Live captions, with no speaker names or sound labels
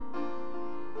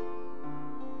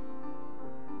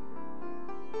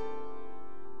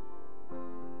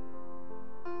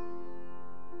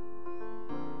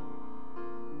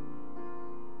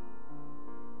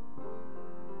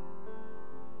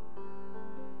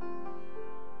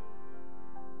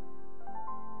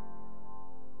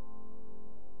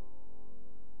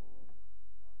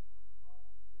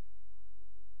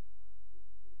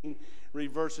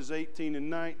read verses 18 and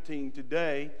 19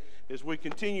 today as we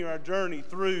continue our journey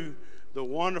through the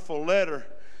wonderful letter,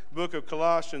 book of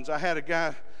Colossians. I had a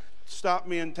guy stop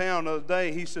me in town the other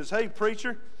day. He says, "Hey,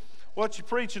 preacher, what you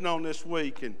preaching on this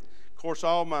week?" And, of course,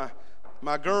 all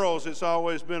my girls, it's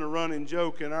always been a running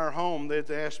joke in our home. They'd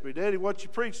ask me, "Daddy, what you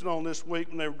preaching on this week?"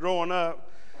 when they were growing up.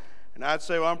 And I'd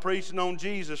say, "Well, I'm preaching on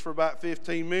Jesus for about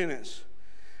 15 minutes.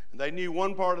 And they knew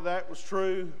one part of that was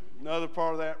true, another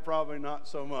part of that probably not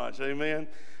so much. Amen.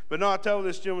 But no, I told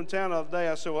this gentleman in town the other day,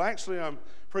 I said, "Well, actually, I'm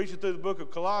preaching through the book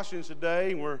of Colossians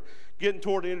today, and we're getting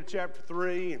toward the end of chapter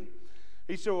 3. And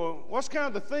he said, "Well, what's kind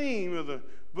of the theme of the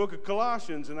book of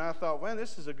Colossians?" And I thought, "Man,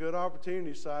 this is a good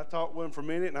opportunity." So I talked with him for a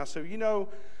minute, and I said,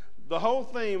 the whole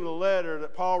theme of the letter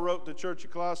that Paul wrote to the church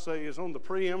of Colossae is on the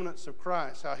preeminence of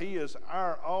Christ, how he is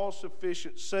our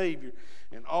all-sufficient Savior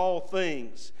in all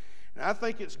things. And I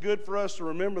think it's good for us to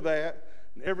remember that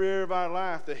in every area of our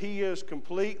life, that he is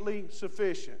completely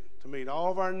sufficient to meet all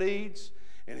of our needs,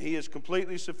 and he is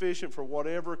completely sufficient for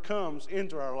whatever comes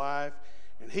into our life.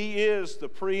 And he is the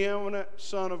preeminent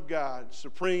Son of God,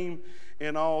 supreme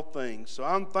in all things. So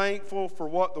I'm thankful for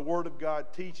what the Word of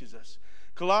God teaches us.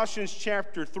 Colossians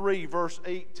chapter 3, verse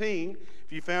 18.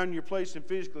 If you found your place and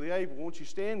physically able, won't you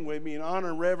stand with me in honor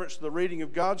and reverence to the reading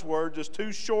of God's Word? Just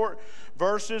 2 short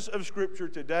verses of Scripture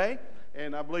today.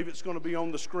 And I believe it's going to be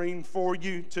on the screen for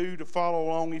you, too, to follow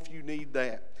along if you need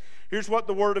that. Here's what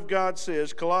the Word of God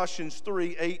says. Colossians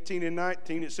 3, 18 and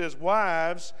 19. It says,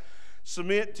 "Wives,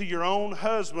 submit to your own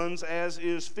husbands as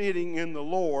is fitting in the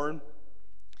Lord.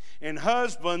 And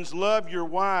husbands, love your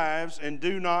wives and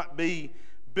do not be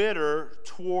bitter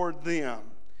toward them."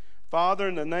 Father,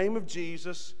 in the name of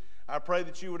Jesus, I pray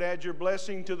that you would add your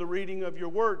blessing to the reading of your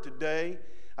word today.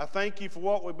 I thank you for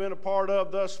what we've been a part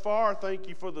of thus far. Thank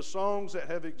you for the songs that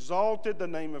have exalted the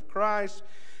name of Christ.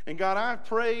 And God, I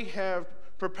pray have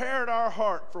prepared our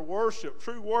heart for worship,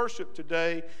 true worship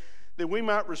today, that we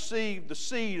might receive the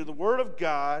seed of the Word of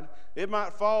God. It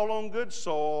might fall on good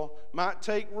soil, might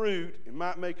take root, it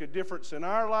might make a difference in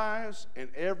our lives and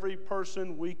every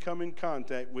person we come in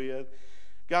contact with.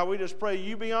 God, we just pray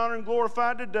you be honored and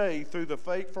glorified today through the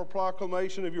faithful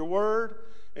proclamation of your Word,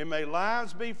 and may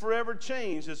lives be forever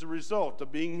changed as a result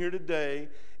of being here today.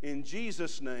 In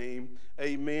Jesus' name,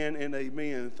 amen and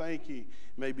amen. Thank you. You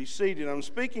may be seated. I'm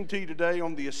speaking to you today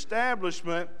on the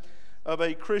establishment of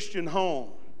a Christian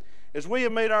home. As we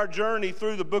have made our journey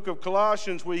through the book of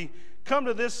Colossians, we come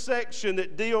to this section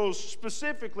that deals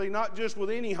specifically not just with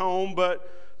any home, but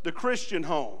the Christian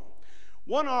home.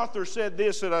 One author said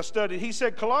this that I studied. He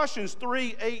said Colossians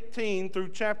 3:18 through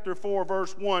chapter 4,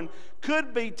 verse 1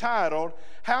 could be titled,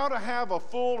 "How to Have a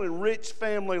Full and Rich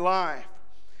Family Life."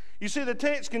 You see, the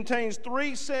text contains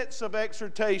 3 sets of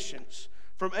exhortations.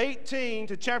 From 18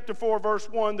 to chapter 4, verse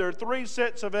 1, there are 3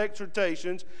 sets of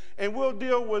exhortations, and we'll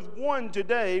deal with one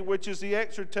today, which is the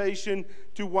exhortation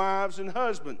to wives and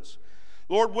husbands.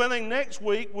 Lord willing, next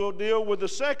week we'll deal with the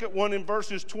second one in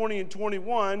verses 20 and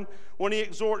 21 when he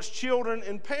exhorts children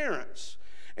and parents.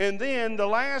 And then the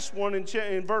last one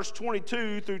in verse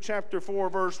 22 through chapter 4,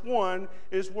 verse 1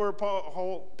 is where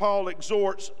Paul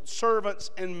exhorts servants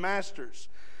and masters.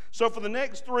 So for the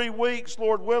next 3 weeks,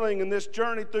 Lord willing, in this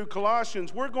journey through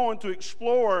Colossians, we're going to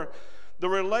explore the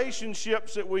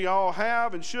relationships that we all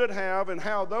have and should have, and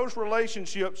how those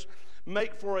relationships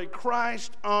make for a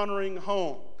Christ-honoring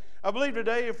home. I believe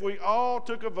today if we all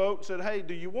took a vote and said, "Hey,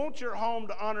 do you want your home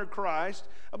to honor Christ?"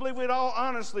 I believe we'd all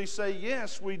honestly say,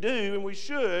 "Yes, we do, and we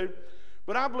should."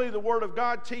 But I believe the Word of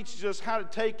God teaches us how to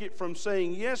take it from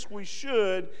saying, "Yes, we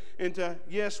should," into,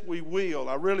 "Yes, we will."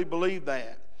 I really believe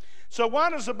that. So why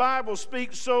does the Bible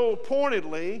speak so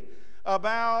pointedly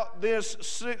about this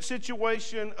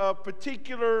situation of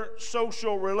particular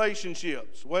social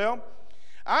relationships? Well,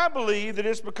 I believe that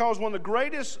it's because one of the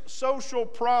greatest social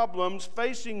problems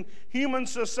facing human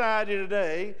society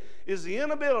today is the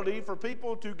inability for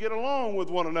people to get along with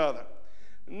one another.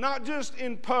 Not just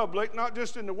in public, not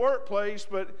just in the workplace,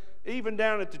 but even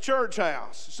down at the church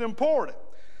house. It's important.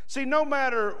 See, no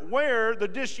matter where the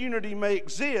disunity may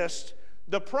exist,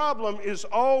 the problem is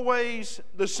always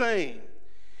the same.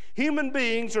 Human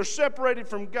beings are separated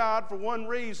from God for one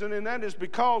reason, and that is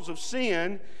because of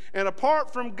sin. And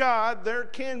apart from God, there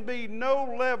can be no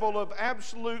level of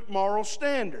absolute moral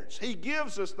standards. He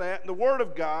gives us that in the Word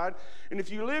of God. And if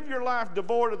you live your life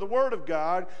devoid of the Word of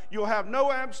God, you'll have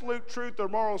no absolute truth or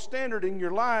moral standard in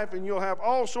your life, and you'll have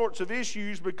all sorts of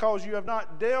issues because you have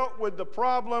not dealt with the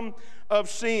problem of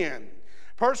sin.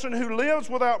 A person who lives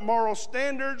without moral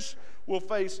standards will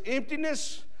face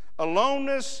emptiness,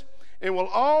 aloneness, and will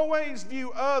always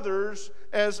view others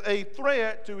as a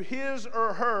threat to his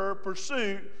or her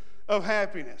pursuit of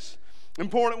happiness.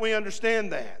 Important we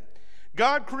understand that.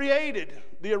 God created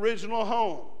the original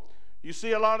home. You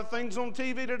see a lot of things on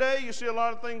TV today. You see a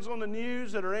lot of things on the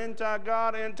news that are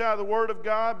anti-God, anti the Word of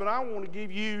God. But I want to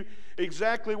give you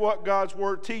exactly what God's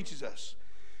Word teaches us.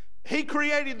 He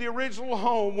created the original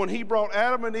home when He brought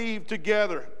Adam and Eve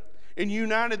together and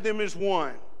united them as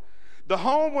one. The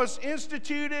home was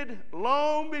instituted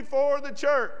long before the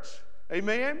church.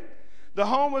 Amen? The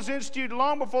home was instituted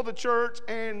long before the church,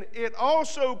 and it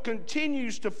also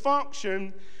continues to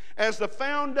function as the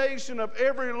foundation of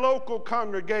every local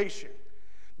congregation.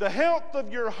 The health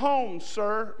of your home,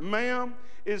 sir, ma'am,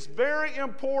 is very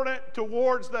important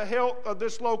towards the health of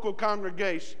this local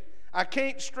congregation. I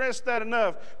can't stress that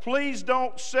enough. Please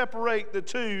don't separate the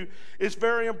two. It's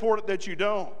very important that you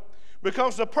don't.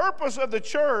 Because the purpose of the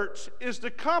church is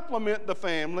to complement the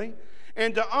family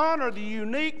and to honor the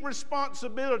unique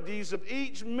responsibilities of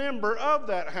each member of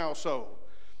that household.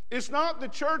 It's not the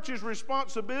church's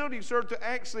responsibility, sir, to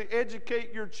actually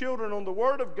educate your children on the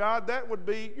Word of God. That would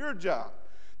be your job.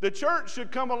 The church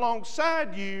should come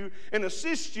alongside you and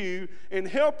assist you in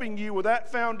helping you with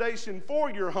that foundation for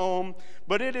your home,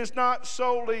 but it is not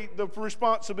solely the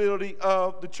responsibility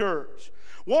of the church.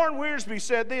 Warren Wiersbe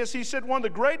said this. He said, one of the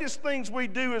greatest things we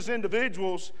do as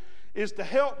individuals is to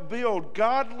help build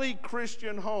godly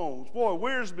Christian homes. Boy,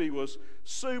 Wiersbe was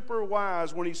super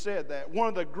wise when he said that. One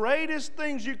of the greatest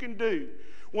things you can do,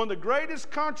 one of the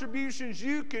greatest contributions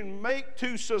you can make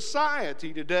to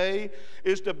society today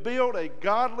is to build a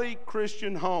godly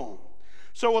Christian home.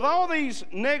 So with all these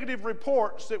negative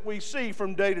reports that we see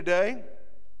from day to day,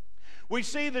 we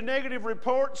see the negative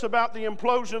reports about the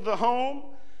implosion of the home.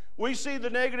 We see the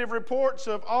negative reports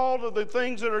of all of the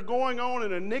things that are going on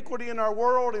in iniquity in our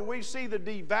world, and we see the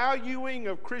devaluing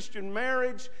of Christian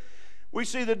marriage. We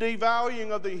see the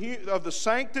devaluing of the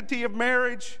sanctity of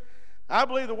marriage. I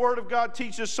believe the Word of God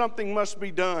teaches something must be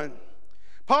done.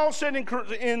 Paul said in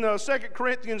 2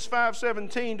 Corinthians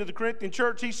 5:17 to the Corinthian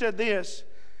church, he said this,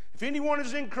 if anyone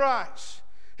is in Christ,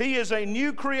 he is a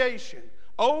new creation.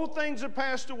 Old things have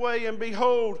passed away, and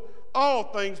behold, all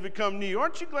things become new.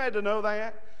 Aren't you glad to know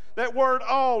that? That word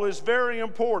all is very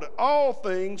important. All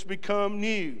things become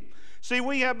new. See,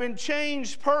 we have been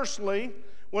changed personally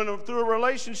through a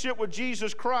relationship with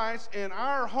Jesus Christ, and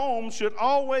our home should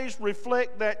always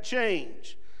reflect that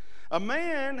change. A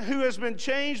man who has been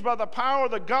changed by the power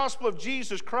of the gospel of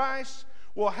Jesus Christ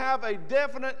will have a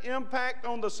definite impact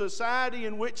on the society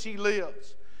in which he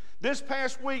lives. This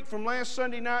past week, from last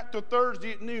Sunday night to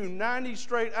Thursday at noon, 90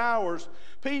 straight hours,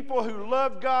 people who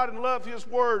love God and love His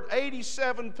Word,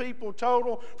 87 people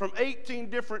total from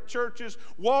 18 different churches,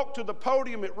 walked to the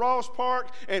podium at Ross Park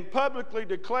and publicly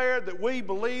declared that we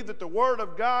believe that the Word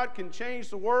of God can change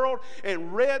the world,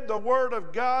 and read the Word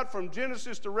of God from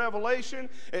Genesis to Revelation.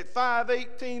 At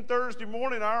 5:18 Thursday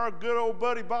morning, our good old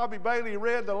buddy Bobby Bailey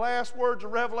read the last words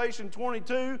of Revelation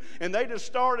 22, and they just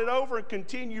started over and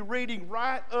continued reading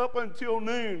right up until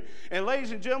noon. And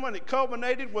ladies and gentlemen, it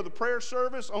culminated with a prayer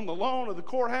service on the lawn of the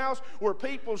courthouse where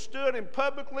people stood and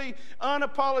publicly,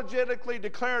 unapologetically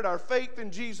declared our faith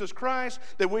in Jesus Christ,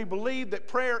 that we believe that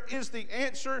prayer is the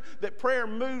answer, that prayer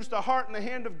moves the heart and the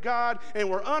hand of God, and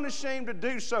we're unashamed to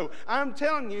do so. I'm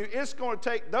telling you, it's going to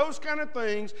take those kind of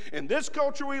things in this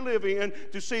culture we live in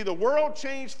to see the world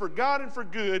change for God and for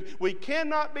good. We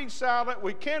cannot be silent.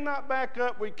 We cannot back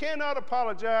up. We cannot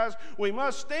apologize. We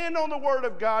must stand on the Word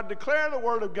of God, declare the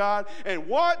Word of God, and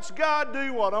watch God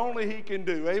do what only He can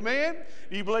do. Amen?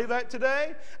 Do you believe that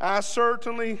today? I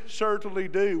certainly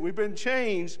do. We've been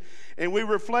changed, and we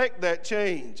reflect that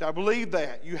change. I believe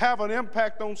that. You have an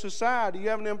impact on society. You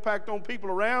have an impact on people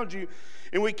around you,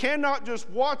 and we cannot just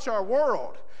watch our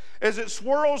world as it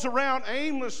swirls around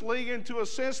aimlessly into a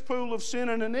cesspool of sin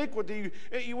and iniquity.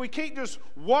 We can't just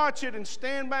watch it and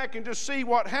stand back and just see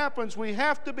what happens. We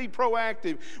have to be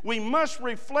proactive. We must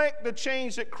reflect the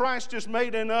change that Christ has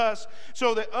made in us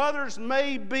so that others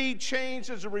may be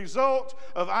changed as a result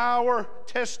of our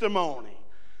testimony.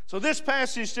 So this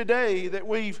passage today that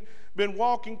we've been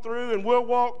walking through and will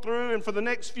walk through, and for the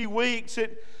next few weeks,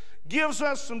 it gives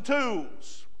us some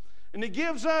tools. And it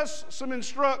gives us some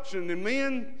instruction. And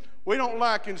men, we don't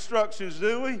like instructions,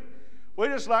 do we? We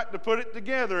just like to put it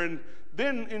together, and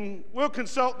then we'll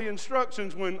consult the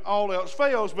instructions when all else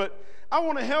fails. But I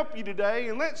want to help you today,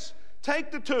 and let's take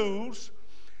the tools,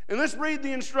 and let's read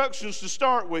the instructions to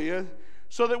start with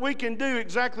so that we can do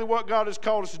exactly what God has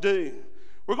called us to do.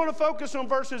 We're going to focus on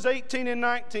verses 18 and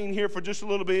 19 here for just a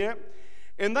little bit,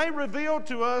 and they reveal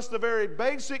to us the very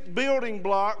basic building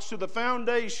blocks to the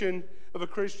foundation of a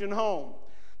Christian home.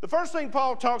 The first thing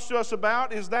Paul talks to us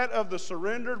about is that of the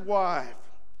surrendered wife.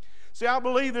 See, I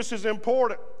believe this is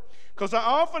important because I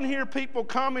often hear people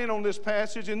comment on this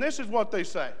passage, and this is what they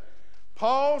say.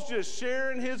 Paul's just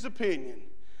sharing his opinion.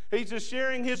 He's just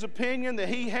sharing his opinion that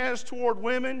he has toward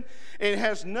women, and it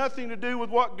has nothing to do with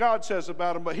what God says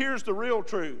about them. But here's the real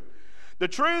truth. The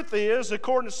truth is,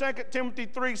 according to 2 Timothy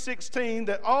 3:16,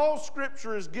 that all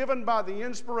Scripture is given by the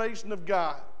inspiration of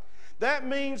God. That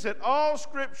means that all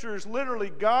Scripture is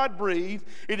literally God-breathed.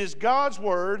 It is God's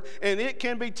Word, and it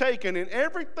can be taken. And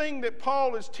everything that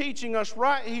Paul is teaching us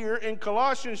right here in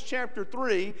Colossians chapter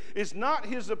 3 is not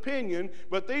his opinion,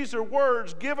 but these are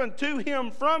words given to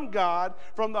him from God,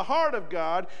 from the heart of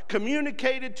God,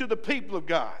 communicated to the people of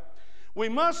God. We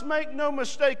must make no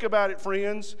mistake about it,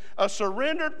 friends. A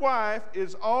surrendered wife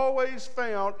is always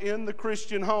found in the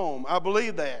Christian home. I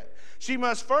believe that. She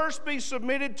must first be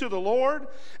submitted to the Lord.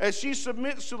 As she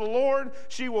submits to the Lord,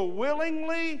 she will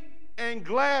willingly and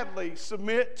gladly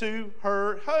submit to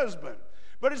her husband.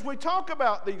 But as we talk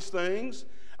about these things,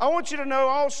 I want you to know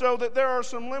also that there are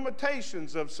some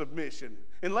limitations of submission.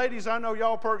 And ladies, I know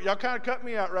y'all kind of cut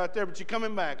me out right there, but you're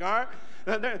coming back, all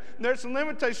right? There's some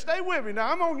limitations. Stay with me.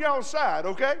 Now, I'm on y'all's side,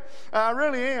 okay? I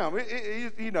really am.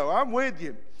 I'm with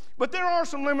you. But there are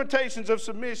some limitations of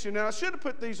submission. Now, I should have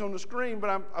put these on the screen,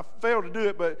 but I failed to do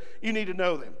it, but you need to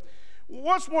know them.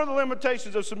 What's one of the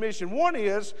limitations of submission? One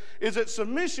is that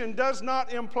submission does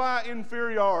not imply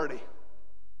inferiority.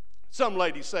 Some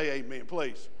ladies say amen,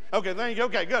 please. Okay, thank you.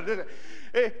 Okay, good.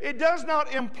 It does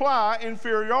not imply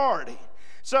inferiority.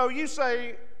 So you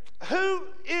say, who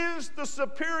is the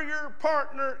superior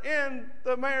partner in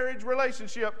the marriage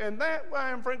relationship? And that,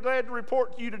 I'm glad to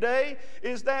report to you today,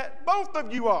 is that both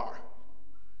of you are.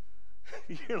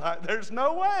 You're like, there's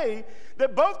no way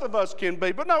that both of us can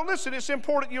be. But no, listen, it's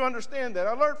important you understand that.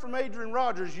 I learned from Adrian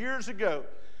Rogers years ago.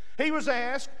 He was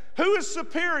asked, who is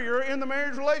superior in the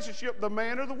marriage relationship, the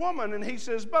man or the woman? And he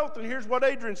says both. And here's what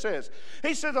Adrian says.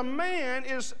 He says a man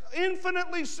is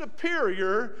infinitely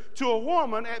superior to a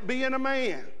woman at being a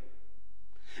man.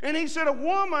 And he said a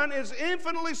woman is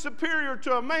infinitely superior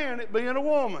to a man at being a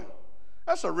woman.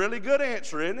 That's a really good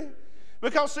answer, isn't it?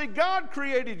 Because, see, God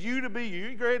created you to be you.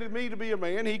 He created me to be a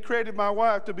man. He created my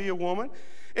wife to be a woman.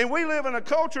 And we live in a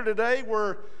culture today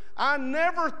where I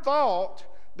never thought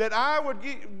that I would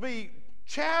be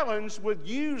challenged with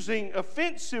using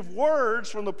offensive words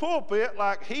from the pulpit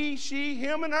like he, she,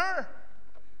 him, and her.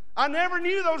 I never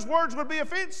knew those words would be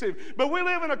offensive. But we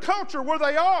live in a culture where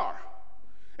they are.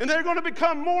 And they're going to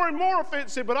become more and more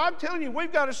offensive. But I'm telling you,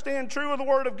 we've got to stand true to the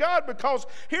Word of God, because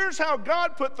here's how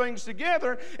God put things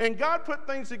together. And God put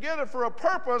things together for a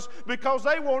purpose, because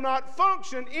they will not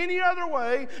function any other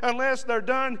way unless they're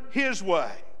done His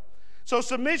way. So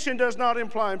submission does not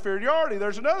imply inferiority.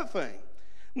 There's another thing.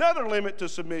 Another limit to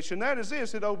submission, that is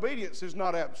this, that obedience is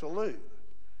not absolute.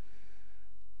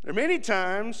 There are many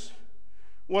times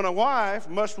when a wife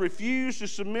must refuse to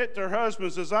submit to her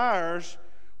husband's desires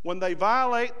when they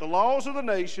violate the laws of the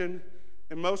nation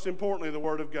and, most importantly, the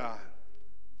Word of God.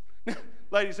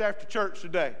 Ladies, after church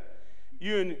today,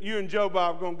 you and Joe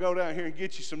Bob are going to go down here and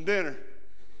get you some dinner.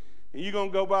 And you're going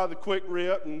to go by the Quick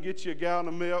Rip and get you a gallon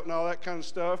of milk and all that kind of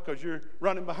stuff because you're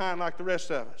running behind like the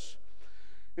rest of us.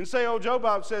 And say old Joe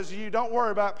Bob says to you, don't worry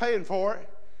about paying for it.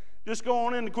 Just go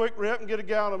on in the Quick Rip and get a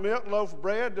gallon of milk, a loaf of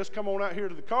bread. Just come on out here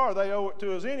to the car. They owe it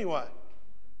to us anyway.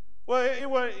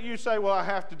 Well, you say, well, I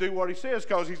have to do what he says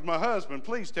because he's my husband.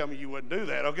 Please tell me you wouldn't do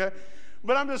that, okay?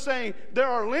 But I'm just saying there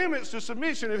are limits to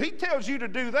submission. If he tells you to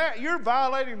do that, you're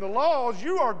violating the laws.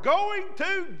 You are going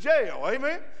to jail,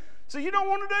 amen? So you don't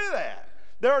want to do that.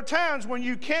 There are times when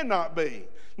you cannot be.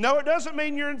 No, it doesn't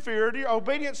mean you're inferior.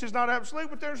 Obedience is not absolute,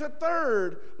 but there's a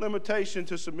third limitation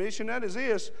to submission. That is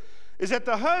this, is that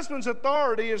the husband's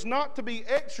authority is not to be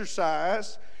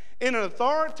exercised in an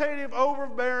authoritative,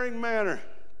 overbearing manner.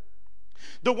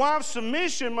 The wife's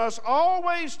submission must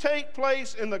always take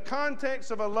place in the context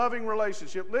of a loving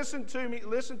relationship. Listen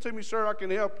to me, sir, I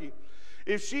can help you.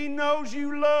 If she knows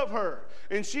you love her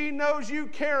and she knows you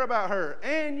care about her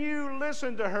and you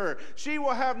listen to her, she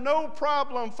will have no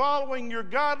problem following your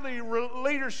godly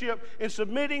leadership and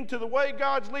submitting to the way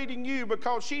God's leading you,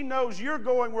 because she knows you're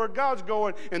going where God's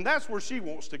going, and that's where she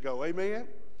wants to go. Amen?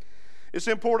 It's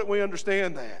important we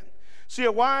understand that. See,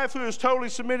 a wife who is totally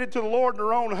submitted to the Lord and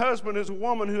her own husband is a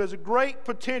woman who has a great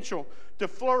potential to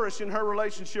flourish in her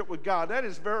relationship with God. That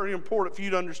is very important for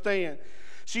you to understand.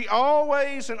 She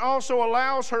always and also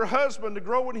allows her husband to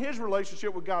grow in his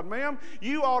relationship with God. Ma'am,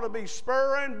 you ought to be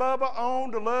spurring Bubba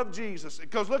on to love Jesus.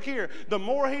 Because look here, the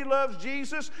more he loves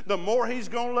Jesus, the more he's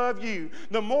going to love you.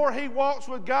 The more he walks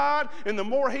with God and the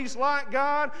more he's like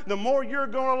God, the more you're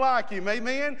going to like him.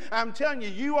 Amen? I'm telling you,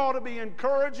 you ought to be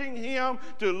encouraging him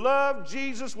to love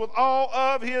Jesus with all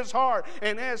of his heart.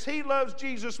 And as he loves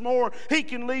Jesus more, he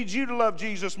can lead you to love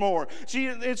Jesus more. See,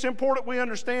 it's important we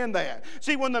understand that.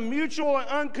 See, when the mutual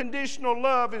and unconditional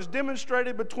love is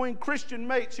demonstrated between Christian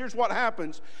mates, here's what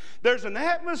happens. There's an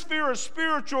atmosphere of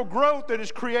spiritual growth that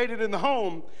is created in the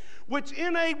home, which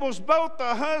enables both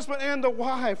the husband and the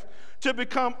wife to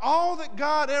become all that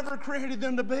God ever created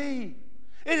them to be.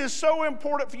 It is so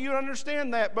important for you to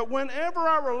understand that. But whenever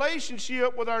our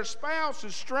relationship with our spouse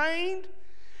is strained,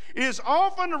 it is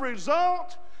often a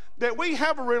result that we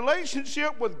have a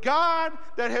relationship with God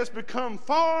that has become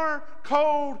far,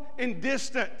 cold, and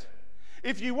distant.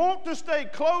 If you want to stay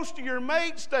close to your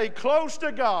mate, stay close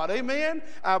to God. Amen?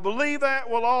 I believe that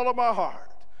with all of my heart.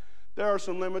 There are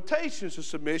some limitations to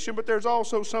submission, but there's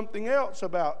also something else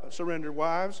about surrendered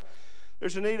wives.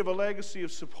 There's a need of a legacy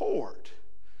of support.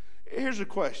 Here's a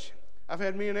question. I've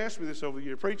had men ask me this over the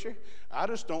year. Preacher, I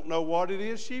just don't know what it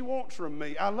is she wants from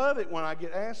me. I love it when I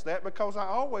get asked that because I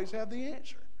always have the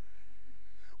answer.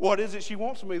 What is it she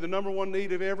wants from me? The number one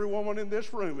need of every woman in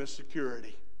this room is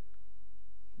security.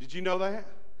 Did you know that?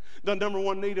 The number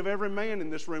one need of every man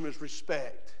in this room is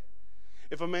respect.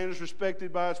 If a man is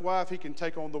respected by his wife, he can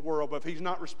take on the world. But if he's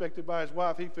not respected by his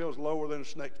wife, he feels lower than a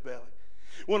snake's belly.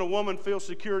 When a woman feels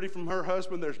security from her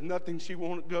husband, there's nothing she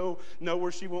won't go,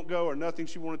 nowhere she won't go, or nothing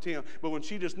she won't attend. But when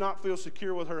she does not feel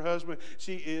secure with her husband,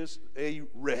 she is a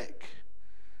wreck.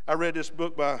 I read this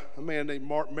book by a man named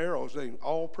Mark Merrill. His name,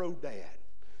 All Pro Dad.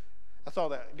 I thought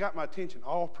that got my attention,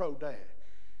 All Pro Dad.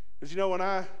 Because, you know, when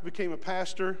I became a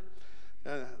pastor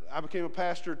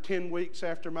 10 weeks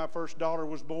after my first daughter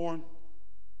was born.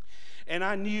 And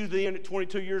I knew then at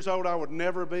 22 years old I would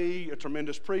never be a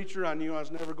tremendous preacher. I knew I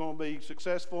was never going to be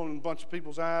successful in a bunch of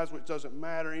people's eyes, which doesn't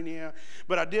matter anyhow.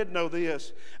 But I did know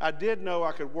this. I did know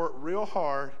I could work real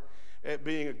hard at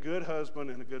being a good husband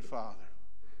and a good father.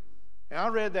 And I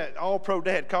read that All Pro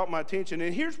Dad, caught my attention.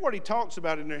 And here's what he talks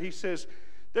about in there. He says,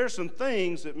 there's some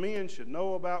things that men should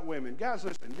know about women. Guys,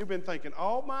 listen, you've been thinking,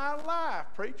 all my life,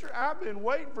 preacher, I've been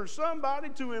waiting for somebody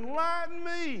to enlighten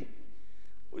me.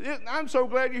 I'm so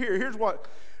glad you're here. Here's what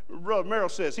Brother Merrill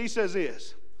says. He says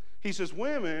this. He says,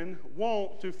 women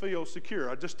want to feel secure.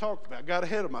 I just talked about it. I got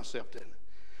ahead of myself, didn't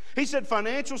I? He said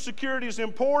financial security is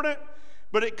important,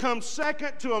 but it comes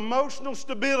second to emotional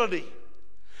stability.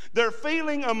 They're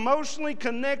feeling emotionally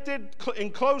connected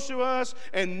and close to us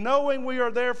and knowing we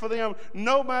are there for them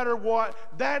no matter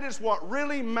what. That is what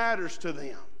really matters to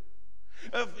them.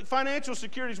 Financial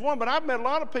security is one, but I've met a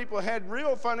lot of people who had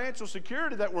real financial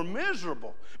security that were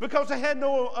miserable because they had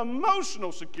no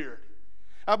emotional security.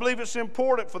 I believe it's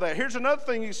important for that. Here's another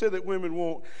thing he said that women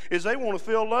want is they want to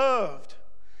feel loved.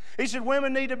 He said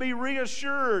women need to be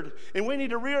reassured, and we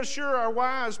need to reassure our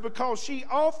wives because she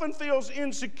often feels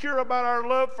insecure about our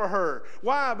love for her.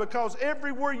 Why? Because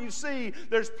everywhere you see,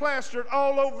 there's plastered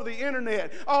all over the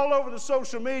internet, all over the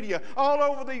social media, all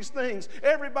over these things.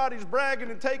 Everybody's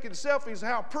bragging and taking selfies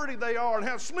how pretty they are and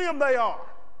how slim they are.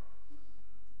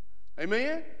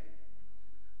 Amen?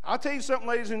 I'll tell you something,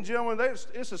 ladies and gentlemen,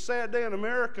 it's a sad day in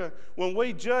America when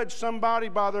we judge somebody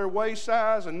by their waist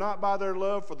size and not by their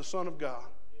love for the Son of God.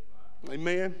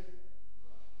 Amen.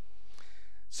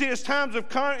 See, it's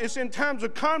in times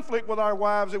of conflict with our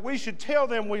wives that we should tell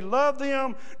them we love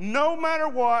them no matter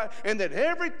what and that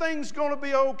everything's going to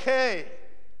be okay.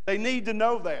 They need to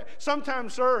know that.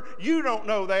 Sometimes, sir, you don't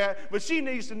know that, but she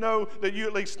needs to know that you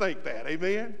at least think that.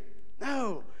 Amen?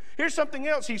 No. Here's something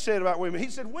else he said about women.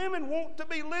 He said, women want to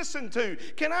be listened to.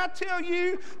 Can I tell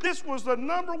you, this was the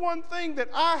number one thing that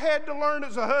I had to learn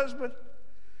as a husband?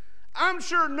 I'm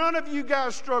sure none of you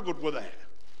guys struggled with that.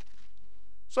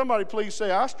 Somebody please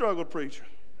say, I struggled, preacher.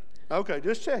 Okay,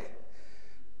 just check.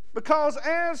 Because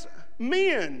as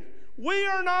men, we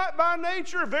are not by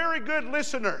nature very good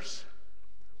listeners.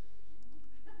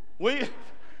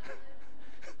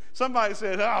 Somebody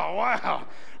said, oh, wow,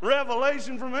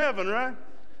 revelation from heaven, right?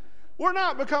 We're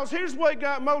not, because here's the way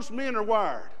most men are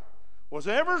wired.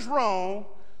 Whatever's wrong,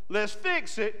 let's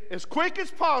fix it as quick as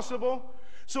possible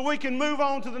so we can move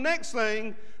on to the next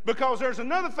thing, because there's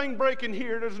another thing breaking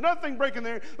here, there's another thing breaking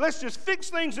there. Let's just fix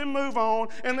things and move on,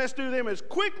 and let's do them as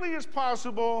quickly as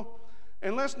possible,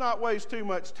 and let's not waste too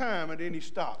much time at any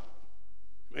stop.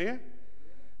 Man?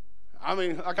 I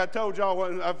mean, like I told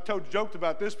y'all, I've joked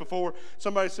about this before.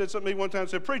 Somebody said something to me one time,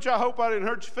 said, preacher, I hope I didn't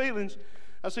hurt your feelings.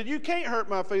 I said, you can't hurt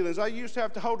my feelings. I used to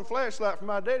have to hold a flashlight for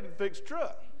my daddy to fix the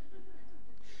truck.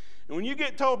 And when you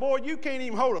get told, boy, you can't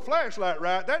even hold a flashlight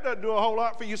right, that doesn't do a whole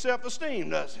lot for your self-esteem,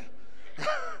 does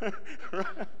it?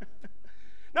 Right?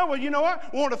 No, well, you know what?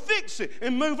 I want to fix it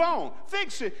and move on.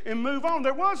 Fix it and move on.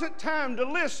 There wasn't time to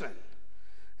listen.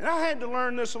 And I had to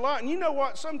learn this a lot. And you know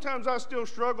what? Sometimes I still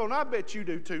struggle, and I bet you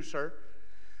do too, sir.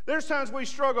 There's times we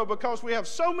struggle because we have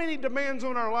so many demands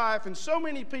on our life and so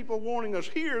many people wanting us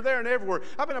here, there, and everywhere.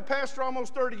 I've been a pastor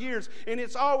almost 30 years, and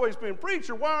it's always been,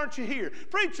 preacher, why aren't you here?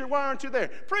 Preacher, why aren't you there?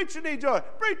 Preacher needs you.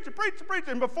 Preacher, preacher,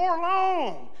 preacher. And before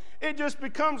long, it just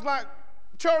becomes like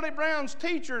Charlie Brown's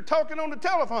teacher talking on the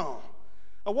telephone.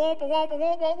 A womp, a womp, a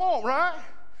womp, womp, womp, right?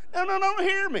 No, don't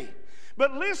hear me.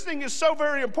 But listening is so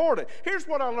very important. Here's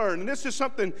what I learned, and this is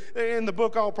something in the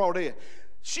book All Pro did.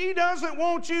 She doesn't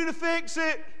want you to fix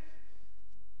it.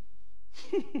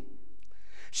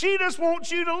 She just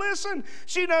wants you to listen.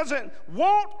 She doesn't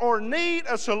want or need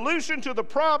a solution to the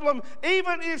problem,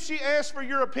 even if she asks for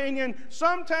your opinion.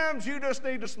 Sometimes you just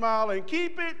need to smile and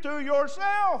keep it to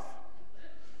yourself.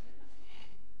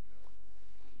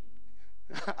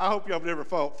 I hope y'all never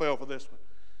fell for this one.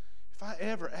 If I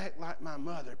ever act like my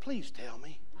mother, please tell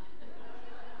me.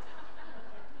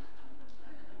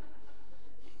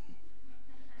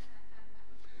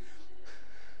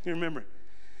 You remember,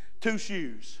 2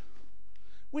 shoes.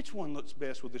 Which one looks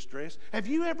best with this dress? Have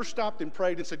you ever stopped and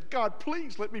prayed and said, God,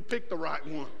 please let me pick the right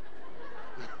one?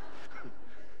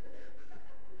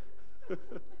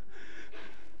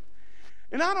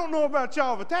 And I don't know about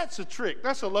y'all, but that's a trick.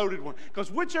 That's a loaded one.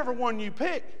 Because whichever one you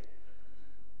pick,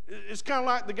 it's kind of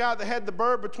like the guy that had the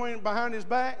bird behind his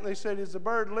back. And they said, is the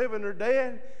bird living or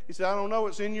dead? He said, I don't know.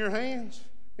 It's in your hands.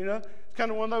 You know, it's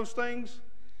kind of one of those things.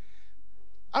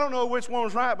 I don't know which one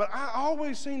was right, but I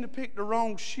always seem to pick the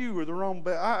wrong shoe or the wrong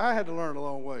belt. I had to learn a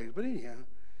long ways. But anyhow,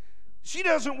 she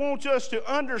doesn't want us to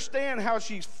understand how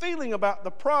she's feeling about the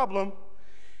problem.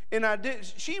 And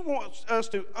she wants us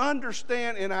to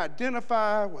understand and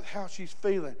identify with how she's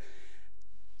feeling.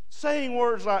 Saying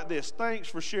words like this, thanks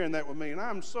for sharing that with me, and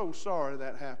I'm so sorry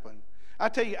that happened. I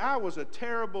tell you, I was a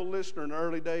terrible listener in the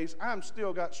early days. I've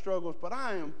still got struggles, but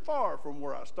I am far from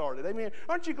where I started. Amen.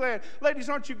 Aren't you glad? Ladies,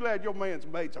 aren't you glad your man's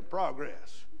made some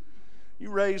progress? You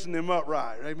raising them up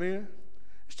right. Amen.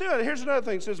 Still, here's another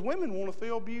thing. It says women want to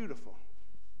feel beautiful.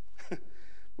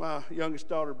 My youngest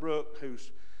daughter, Brooke, who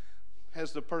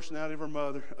has the personality of her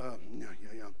mother.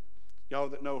 Y'all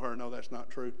that know her know that's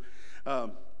not true. I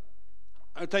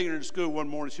taking her to school one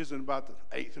morning. She's in about the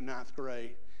 8th or 9th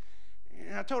grade.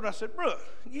 And I told her, I said, Brooke,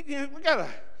 we gotta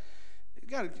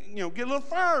get a little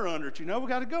fire under it, we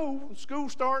gotta go. School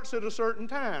starts at a certain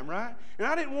time, right? And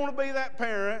I didn't want to be that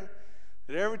parent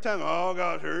that every time, oh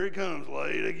gosh, here he comes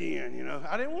late again,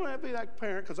 I didn't want to be that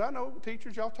parent because I know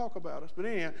teachers, y'all talk about us. But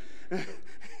anyhow,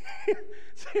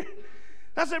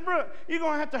 I said, Brooke, you're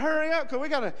gonna have to hurry up because we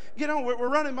gotta get on. We're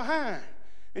running behind.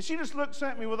 And she just looks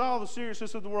at me with all the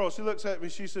seriousness of the world. She looks at me,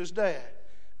 she says, Dad,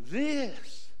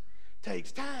 this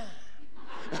takes time.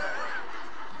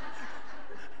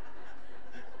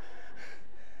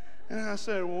 And I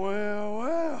said,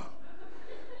 well.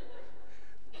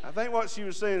 I think what she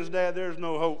was saying is, Dad, there's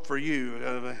no hope for you.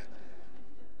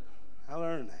 I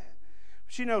learned that.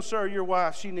 But you know, sir, your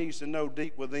wife, she needs to know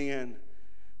deep within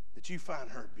that you find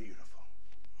her beautiful.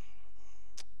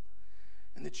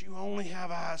 And that you only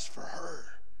have eyes for her.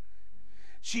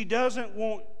 She doesn't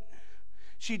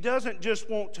just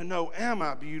want to know, am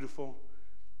I beautiful?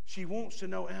 She wants to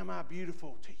know, am I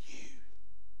beautiful to you?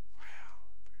 Wow.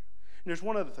 And there's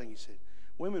one other thing he said.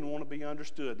 Women want to be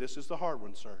understood. This is the hard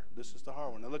one, sir. This is the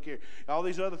hard one. Now look here. All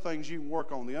these other things you can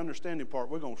work on. The understanding part,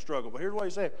 we're going to struggle. But here's what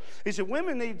he said. He said,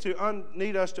 women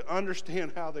need us to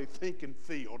understand how they think and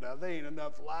feel. Now, there ain't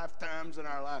enough lifetimes in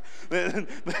our life.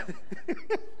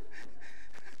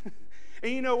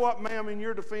 And you know what, ma'am, in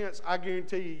your defense, I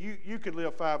guarantee you could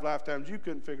live 5 lifetimes. You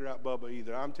couldn't figure out Bubba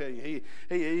either. I'm telling you,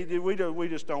 we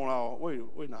just don't all,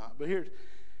 we're not. But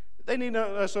they need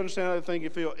us to understand how they think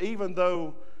and feel, even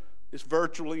though it's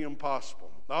virtually impossible.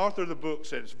 The author of the book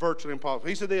said it's virtually impossible.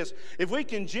 He said this, if we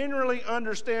can generally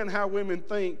understand how women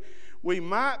think, we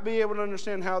might be able to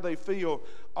understand how they feel.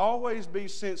 Always be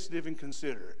sensitive and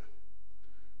considerate.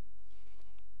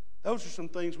 Those are some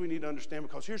things we need to understand,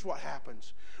 because here's what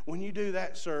happens. When you do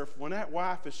that, sir, when that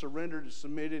wife is surrendered and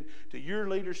submitted to your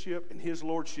leadership and his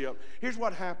lordship, here's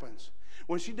what happens.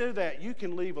 When she do that, you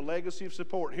can leave a legacy of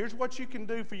support. Here's what you can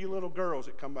do for your little girls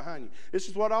that come behind you. This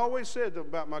is what I always said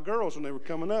about my girls when they were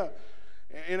coming up.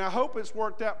 And I hope it's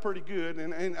worked out pretty good.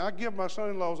 And I give my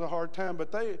son-in-laws a hard time,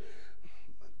 but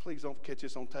please don't catch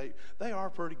this on tape. They are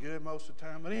pretty good most of the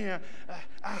time. But anyhow,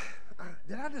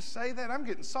 did I just say that? I'm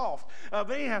getting soft.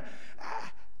 But anyhow,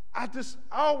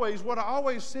 what I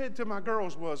always said to my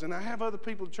girls was, and I have other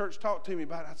people in church talk to me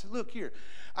about it, I said, look here,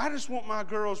 I just want my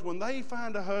girls, when they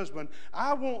find a husband,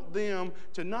 I want them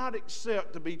to not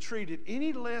accept to be treated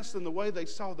any less than the way they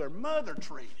saw their mother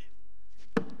treated.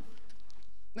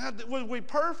 Now, was we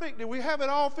perfect? Did we have it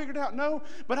all figured out? No.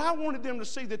 But I wanted them to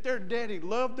see that their daddy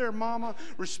loved their mama,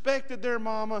 respected their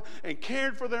mama, and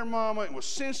cared for their mama, and was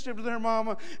sensitive to their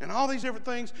mama, and all these different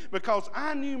things, because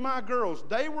I knew my girls,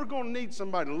 they were going to need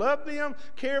somebody to love them,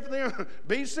 care for them,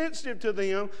 be sensitive to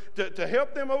them, to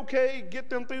help them okay, get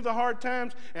them through the hard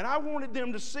times. And I wanted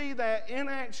them to see that in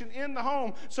action in the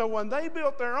home. So when they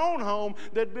built their own home,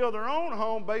 they'd build their own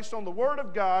home based on the Word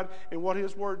of God and what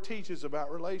His Word teaches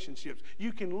about relationships.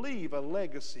 You can leave a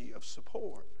legacy of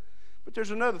support. But there's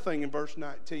another thing in verse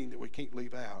 19 that we can't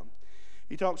leave out.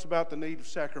 He talks about the need of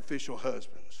sacrificial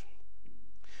husbands.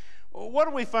 Well, what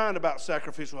do we find about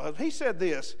sacrificial husbands? He said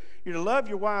this, you're to love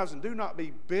your wives and do not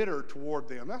be bitter toward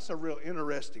them. That's a real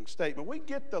interesting statement. We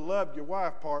get the love your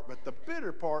wife part, but the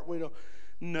bitter part we don't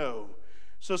know.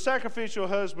 So sacrificial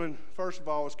husband, first of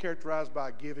all, is characterized by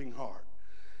a giving heart.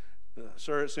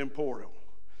 Sir, it's important.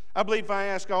 I believe if I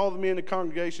ask all the men in the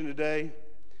congregation today,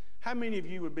 how many of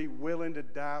you would be willing to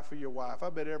die for your wife? I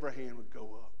bet every hand would go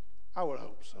up. I would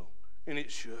hope so, and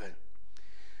it should.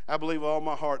 I believe with all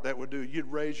my heart that would do.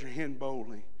 You'd raise your hand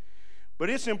boldly. But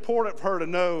it's important for her to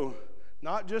know,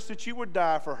 not just that you would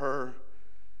die for her,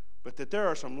 but that there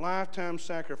are some lifetime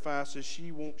sacrifices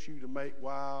she wants you to make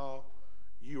while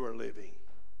you are living.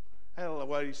 I had a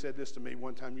lady said this to me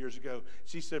one time years ago.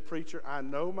 She said, preacher, I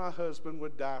know my husband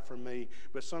would die for me,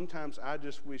 but sometimes I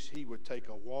just wish he would take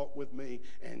a walk with me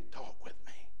and talk with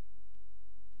me.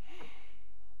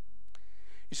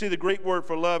 You see, the Greek word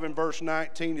for love in verse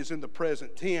 19 is in the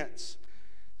present tense.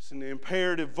 It's in the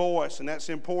imperative voice, and that's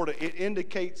important. It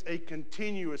indicates a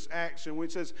continuous action. When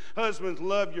it says, husbands,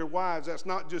 love your wives, that's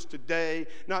not just today,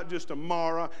 not just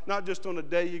tomorrow, not just on the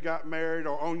day you got married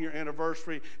or on your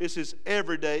anniversary. This is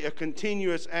every day, a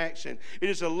continuous action.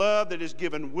 It is a love that is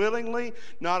given willingly,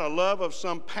 not a love of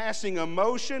some passing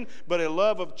emotion, but a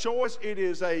love of choice. It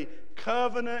is a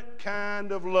covenant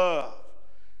kind of love.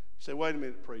 You say, wait a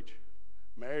minute, preacher.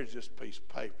 Marriage is just a piece of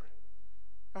paper.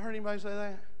 I heard anybody say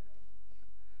that?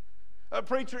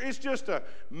 Preacher, it's just a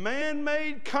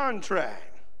man-made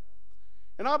contract.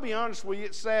 And I'll be honest with you,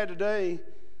 it's sad today.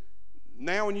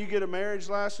 Now when you get a marriage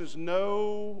license,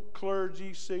 no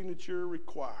clergy signature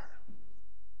required.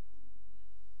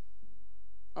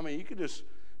 I mean, you could just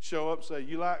show up and say,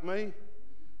 you like me?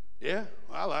 Yeah,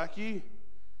 I like you.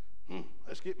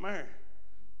 Let's get married.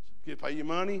 Pay your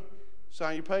money,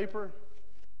 sign your paper,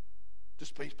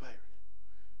 just a piece of paper.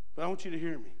 But I want you to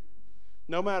hear me.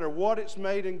 No matter what it's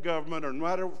made in government or no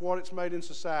matter what it's made in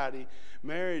society,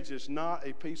 marriage is not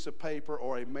a piece of paper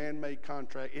or a man-made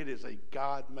contract. It is a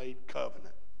God-made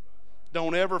covenant.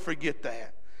 Don't ever forget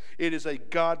that. It is a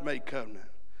God-made covenant.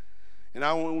 And I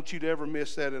don't want you to ever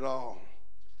miss that at all.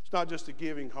 It's not just a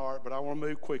giving heart, but I want to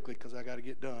move quickly because I got to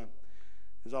get done.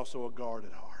 It's also a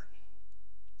guarded heart.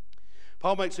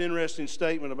 Paul makes an interesting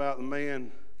statement about the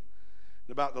man,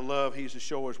 about the love he's to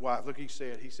show his wife. Look, he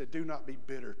said, do not be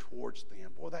bitter towards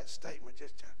them. Boy, that statement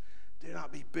just, do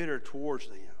not be bitter towards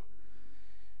them.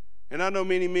 And I know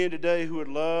many men today who would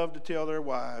love to tell their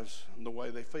wives the way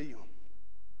they feel.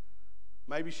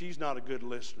 Maybe she's not a good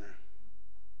listener.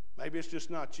 Maybe it's just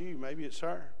not you. Maybe it's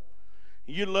her.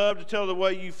 You'd love to tell the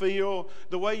way you feel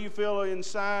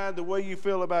inside, the way you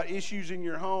feel about issues in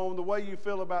your home, the way you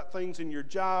feel about things in your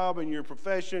job and your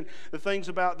profession, the things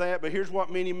about that. But here's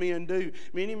what many men do.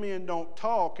 Many men don't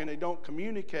talk and they don't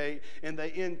communicate, and they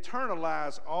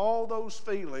internalize all those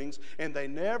feelings and they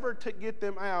never get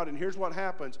them out. And here's what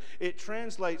happens. It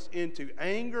translates into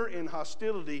anger and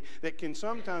hostility that can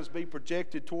sometimes be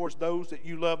projected towards those that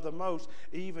you love the most,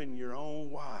 even your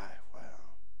own wife.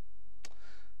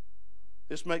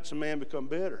 This makes a man become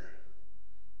bitter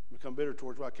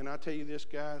towards wife. Can I tell you this,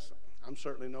 guys? I'm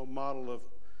certainly no model of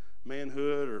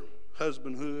manhood or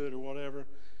husbandhood or whatever,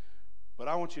 but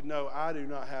I want you to know I do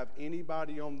not have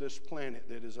anybody on this planet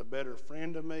that is a better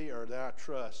friend to me or that I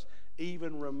trust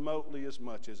even remotely as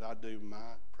much as I do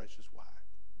my precious wife.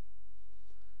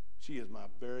 She is my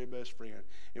very best friend.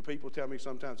 And people tell me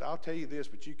sometimes, I'll tell you this,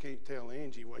 but you can't tell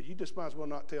Angie. Well, you just might as well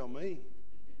not tell me.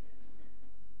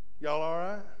 Y'all all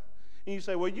right? And you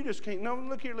say, well, you just can't. No,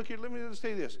 look here. Let me just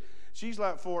tell you this. She's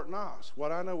like Fort Knox.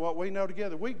 What I know, what we know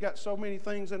together. We've got so many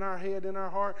things in our head, in our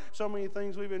heart, so many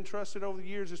things we've entrusted over the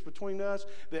years. It's between us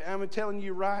that I'm telling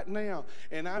you right now.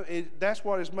 And that's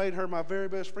what has made her my very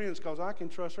best friend, because I can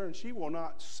trust her, and she will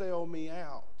not sell me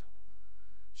out.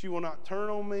 She will not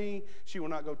turn on me. She will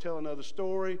not go tell another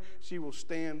story. She will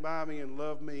stand by me and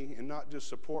love me and not just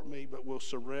support me, but will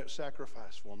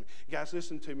sacrifice for me. Guys,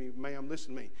 listen to me. Ma'am,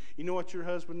 listen to me. You know what your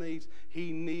husband needs?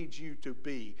 He needs you to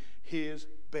be his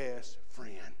best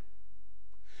friend.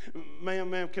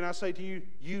 Ma'am, can I say to you,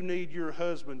 you need your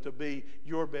husband to be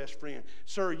your best friend.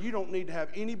 Sir, you don't need to have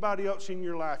anybody else in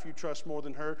your life you trust more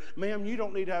than her. Ma'am, you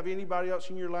don't need to have anybody else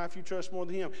in your life you trust more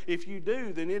than him. If you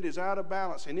do, then it is out of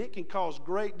balance, and it can cause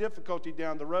great difficulty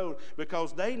down the road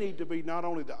because they need to be not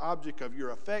only the object of your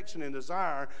affection and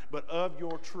desire, but of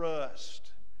your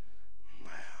trust. Wow.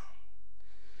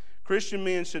 Christian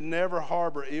men should never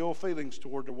harbor ill feelings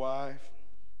toward the wife.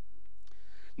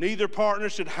 Neither partner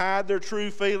should hide their true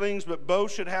feelings, but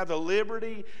both should have the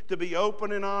liberty to be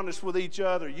open and honest with each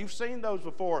other. You've seen those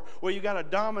before, where you got a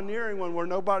domineering one where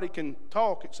nobody can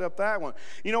talk except that one.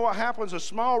 You know what happens? A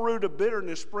small root of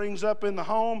bitterness springs up in the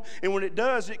home, and when it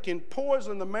does, it can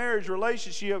poison the marriage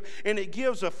relationship, and it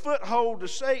gives a foothold to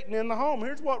Satan in the home.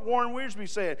 Here's what Warren Wiersbe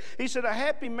said. He said, a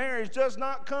happy marriage does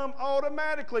not come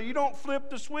automatically. You don't flip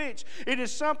the switch. It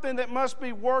is something that must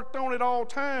be worked on at all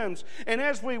times. And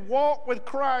as we walk with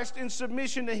Christ in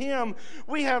submission to him,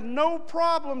 we have no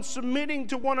problem submitting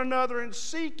to one another and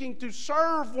seeking to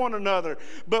serve one another.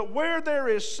 But where there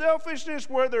is selfishness,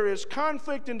 where there is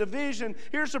conflict and division,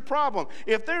 here's the problem.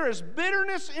 If there is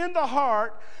bitterness in the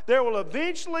heart, there will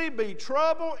eventually be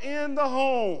trouble in the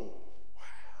home. Wow.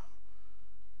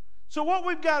 So what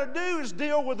we've got to do is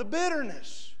deal with the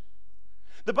bitterness.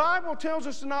 The Bible tells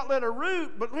us to not let a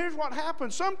root, but here's what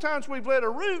happens. Sometimes we've let a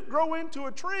root grow into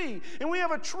a tree, and we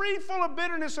have a tree full of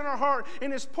bitterness in our heart,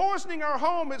 and it's poisoning our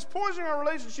home, it's poisoning our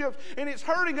relationships, and it's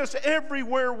hurting us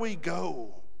everywhere we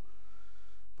go.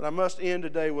 But I must end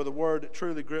today with a word that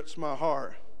truly grips my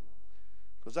heart,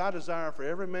 because I desire for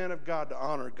every man of God to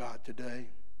honor God today.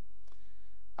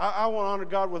 I want to honor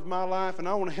God with my life, and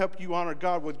I want to help you honor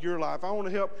God with your life. I want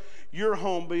to help your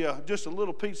home be just a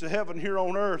little piece of heaven here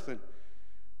on earth. And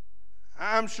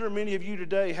I'm sure many of you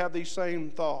today have these same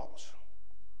thoughts.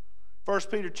 1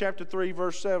 Peter chapter 3,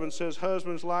 verse 7 says,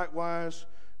 husbands likewise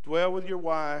dwell with your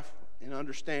wife in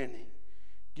understanding.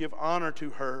 Give honor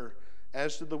to her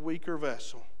as to the weaker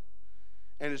vessel,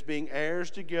 and as being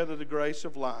heirs together the grace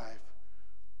of life,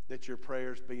 that your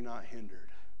prayers be not hindered.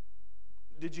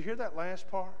 Did you hear that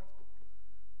last part?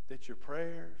 That your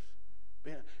prayers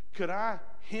be not. Could I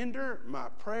hinder my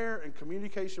prayer and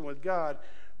communication with God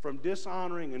from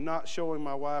dishonoring and not showing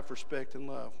my wife respect and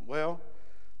love? Well,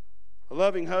 a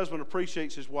loving husband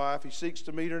appreciates his wife. He seeks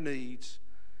to meet her needs,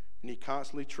 and he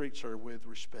constantly treats her with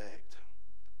respect.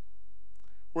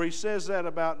 Where he says that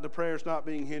about the prayers not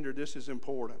being hindered, this is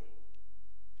important.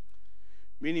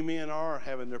 Many men are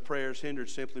having their prayers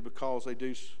hindered simply because they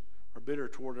are bitter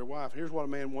toward their wife. Here's what a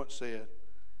man once said.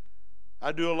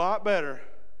 I'd do a lot better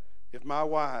if my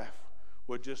wife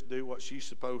would just do what she's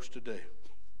supposed to do.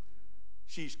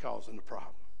 She's causing the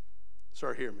problem.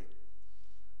 Sir, hear me.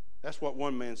 That's what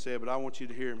one man said, but I want you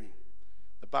to hear me.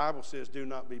 The Bible says, do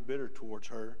not be bitter towards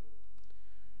her.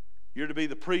 You're to be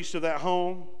the priest of that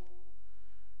home,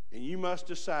 and you must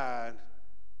decide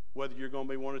whether you're going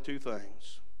to be one of two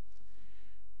things.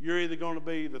 You're either going to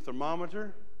be the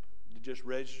thermometer that just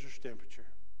registers temperature.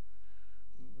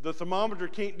 The thermometer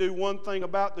can't do one thing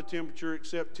about the temperature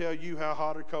except tell you how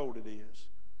hot or cold it is.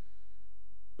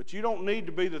 But you don't need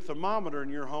to be the thermometer in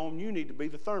your home. You need to be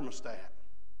the thermostat.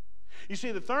 You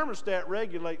see, the thermostat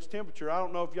regulates temperature. I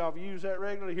don't know if y'all have used that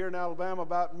regularly here in Alabama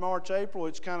about March, April.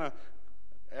 It's kind of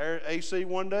AC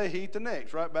one day, heat the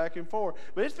next, right back and forth.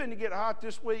 But it's finna get hot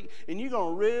this week, and you're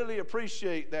going to really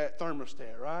appreciate that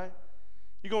thermostat, right?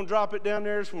 You're going to drop it down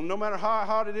there, so no matter how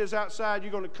hot it is outside,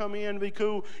 you're going to come in and be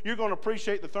cool. You're going to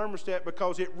appreciate the thermostat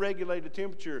because it regulates the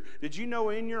temperature. Did you know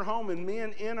in your home, and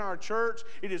men in our church,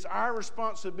 it is our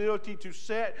responsibility to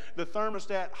set the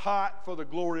thermostat hot for the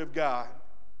glory of God.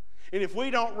 And if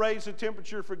we don't raise the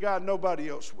temperature for God, nobody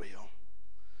else will.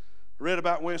 I read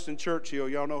about Winston Churchill.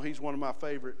 Y'all know he's one of my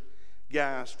favorite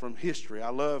guys from history.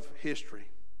 I love history.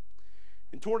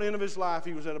 And toward the end of his life,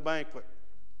 he was at a banquet.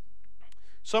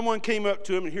 Someone came up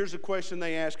to him, and here's the question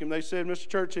they asked him. They said, Mr.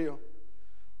 Churchill,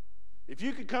 if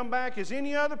you could come back as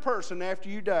any other person after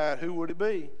you died, who would it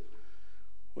be?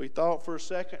 Well, he thought for a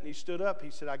second, and he stood up. He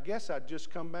said, I guess I'd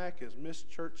just come back as Miss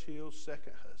Churchill's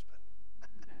second husband.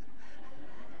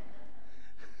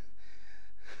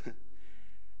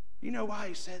 You know why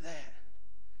he said that?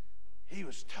 He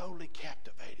was totally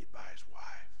captivated by his wife.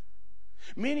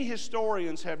 Many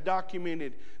historians have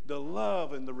documented the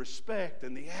love and the respect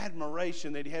and the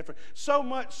admiration that he had for her. So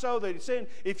much so that he said,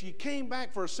 if you came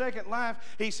back for a second life,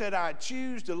 he said, I'd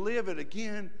choose to live it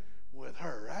again with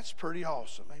her. That's pretty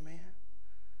awesome. Amen.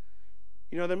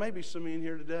 You know, there may be some in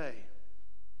here today.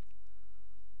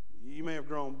 You may have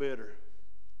grown bitter.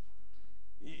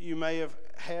 You may have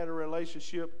had a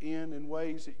relationship in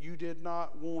ways that you did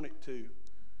not want it to.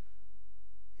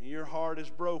 And your heart is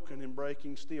broken and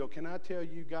breaking still. Can I tell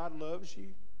you, God loves you?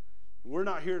 We're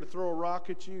not here to throw a rock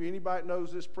at you. Anybody that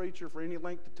knows this preacher for any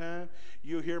length of time,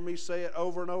 you'll hear me say it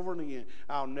over and over and again.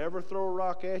 I'll never throw a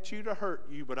rock at you to hurt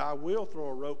you, but I will throw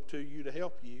a rope to you to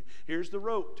help you. Here's the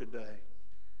rope today.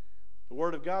 The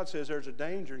Word of God says there's a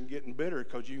danger in getting bitter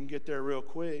because you can get there real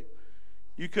quick.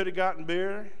 You could have gotten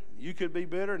bitter. You could be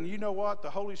bitter. And you know what?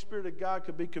 The Holy Spirit of God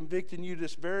could be convicting you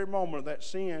this very moment of that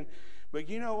sin. But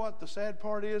you know what the sad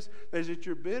part is that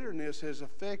your bitterness has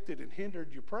affected and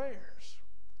hindered your prayers.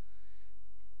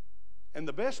 And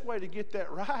the best way to get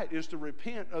that right is to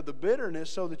repent of the bitterness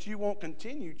so that you won't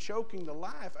continue choking the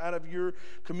life out of your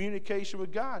communication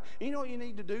with God. You know what you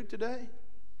need to do today?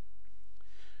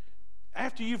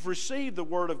 After you've received the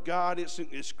Word of God,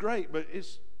 it's great, but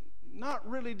it's not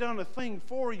really done a thing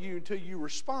for you until you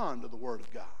respond to the Word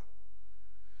of God.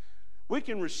 We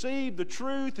can receive the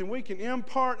truth and we can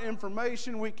impart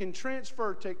information, we can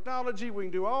transfer technology, we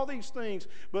can do all these things,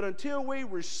 but until we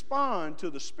respond to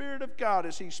the Spirit of God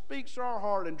as He speaks to our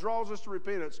heart and draws us to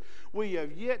repentance, we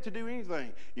have yet to do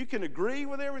anything. You can agree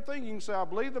with everything, you can say, I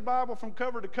believe the Bible from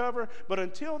cover to cover, but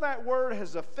until that Word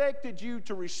has affected you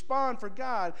to respond for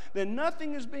God, then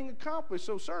nothing is being accomplished.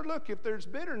 So, sir, look, if there's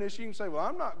bitterness, you can say, well,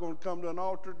 I'm not going to come to an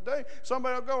altar today.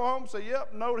 Somebody will go home and say,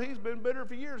 yep, no, he's been bitter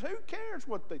for years. Who cares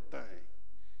what they think?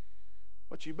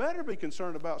 What you better be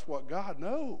concerned about is what God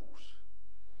knows.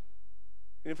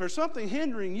 And if there's something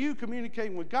hindering you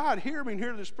communicating with God, hear me and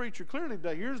hear this preacher clearly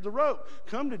today. Here's the rope.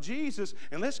 Come to Jesus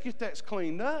and let's get that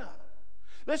cleaned up.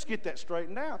 Let's get that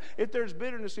straightened out. If there's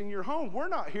bitterness in your home, we're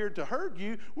not here to hurt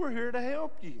you. We're here to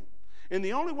help you. And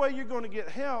the only way you're going to get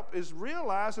help is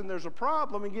realizing there's a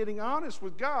problem and getting honest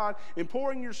with God and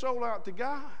pouring your soul out to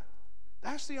God.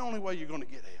 That's the only way you're going to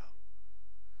get help.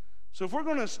 So if we're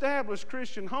going to establish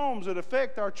Christian homes that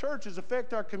affect our churches,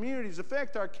 affect our communities,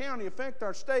 affect our county, affect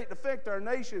our state, affect our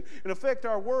nation, and affect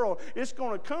our world, it's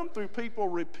going to come through people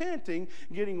repenting,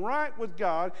 getting right with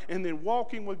God, and then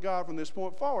walking with God from this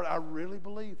point forward. I really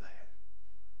believe that.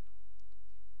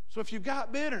 So if you've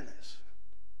got bitterness,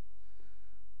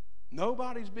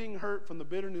 nobody's being hurt from the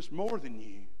bitterness more than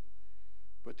you,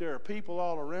 but there are people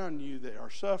all around you that are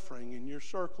suffering in your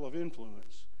circle of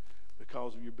influence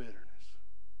because of your bitterness.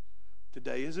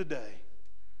 Today is a day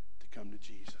to come to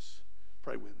Jesus.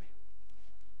 Pray with me.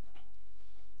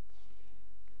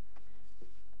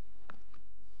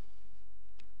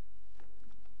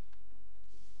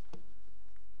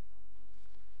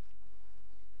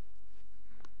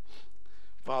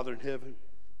 Father in heaven,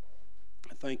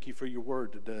 I thank you for your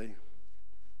word today.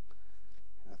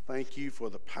 I thank you for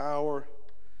the power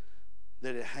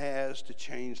that it has to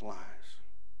change lives.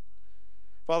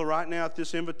 Father, right now at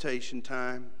this invitation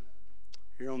time,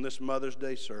 here on this Mother's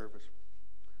Day service,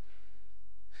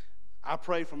 I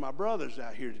pray for my brothers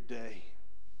out here today.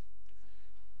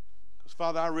 Because,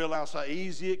 Father, I realize how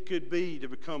easy it could be to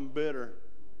become bitter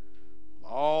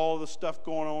with all the stuff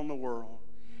going on in the world,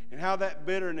 and how that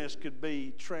bitterness could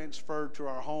be transferred to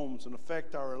our homes and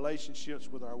affect our relationships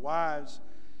with our wives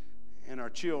and our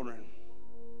children.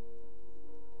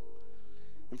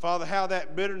 And, Father, how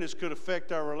that bitterness could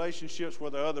affect our relationships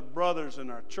with our other brothers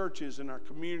in our churches and our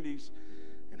communities,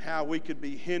 and how we could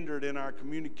be hindered in our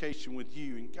communication with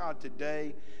you. And God,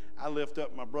 today, I lift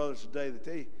up my brothers today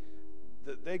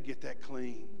that they get that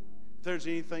clean. If there's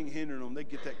anything hindering them, they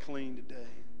get that clean today.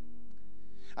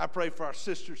 I pray for our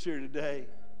sisters here today.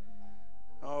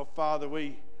 Oh, Father,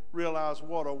 we realize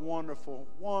what a wonderful,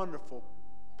 wonderful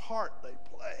part they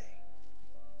play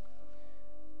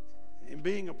in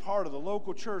being a part of the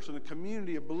local church and the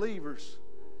community of believers.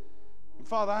 And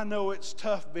Father, I know it's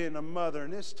tough being a mother,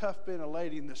 and it's tough being a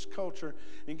lady in this culture.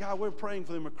 And God, we're praying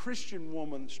for them, a Christian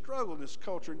woman struggle in this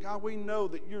culture. And God, we know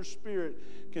that your Spirit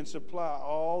can supply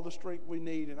all the strength we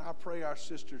need, and I pray our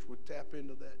sisters would tap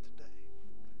into that today.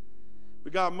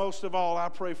 But God, most of all, I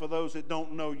pray for those that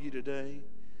don't know you today,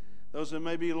 those that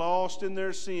may be lost in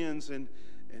their sins and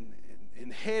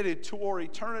headed toward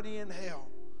eternity in hell.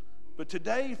 But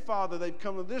today, Father, they've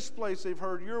come to this place, they've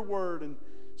heard your word and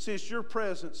sensed your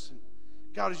presence.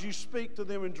 God, as you speak to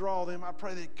them and draw them, I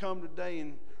pray they'd come today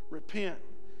and repent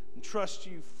and trust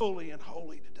you fully and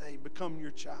wholly today, become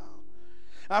your child.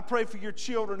 I pray for your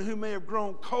children who may have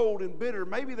grown cold and bitter.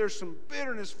 Maybe there's some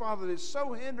bitterness, Father, that's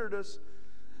so hindered us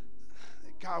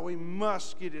that, God, we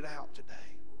must get it out today.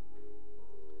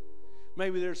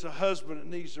 Maybe there's a husband that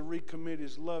needs to recommit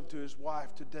his love to his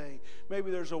wife today. Maybe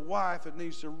there's a wife that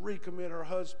needs to recommit her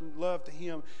husband's love to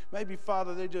him. Maybe,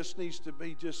 Father, there just needs to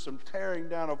be just some tearing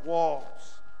down of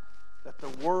walls that the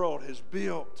world has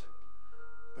built.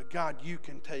 But God, you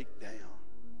can take down.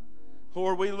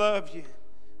 Lord, we love you.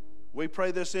 We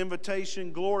pray this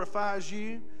invitation glorifies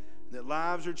you, that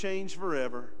lives are changed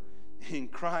forever. In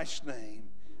Christ's name,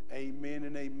 amen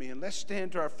and amen. Let's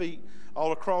stand to our feet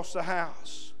all across the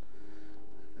house.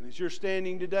 And as you're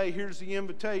standing today, here's the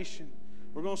invitation.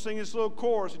 We're going to sing this little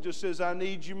chorus. It just says, I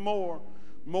need you more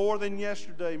than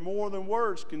yesterday, more than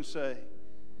words can say.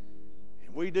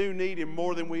 And we do need him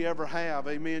more than we ever have.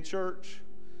 Amen, church?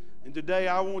 And today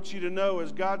I want you to know,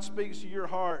 as God speaks to your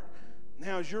heart,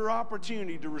 now is your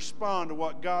opportunity to respond to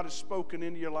what God has spoken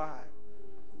into your life.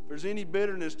 If there's any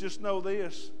bitterness, just know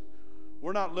this.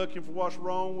 We're not looking for what's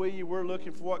wrong with you. We're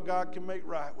looking for what God can make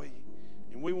right with you.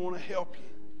 And we want to help you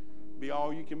be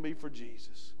all you can be for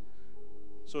Jesus.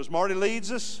 So as Marty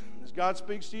leads us, as God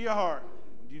speaks to your heart,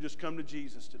 you just come to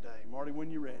Jesus today. Marty,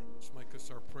 when you're ready. Let's make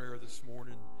us our prayer this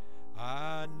morning.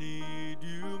 I need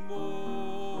you more,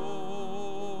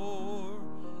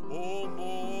 oh,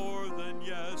 more than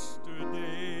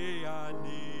yesterday. I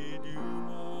need you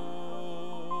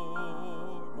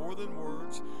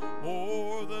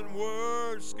more than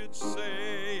words could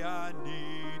say. I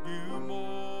need you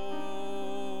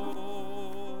more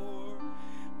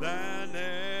than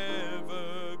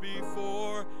ever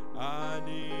before. I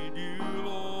need you,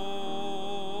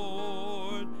 Lord.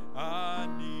 I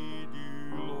need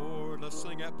you, Lord. Let's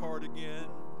sing that part again.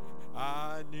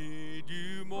 I need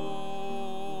you more,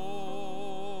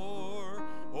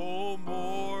 oh,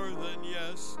 more than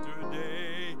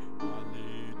yesterday. I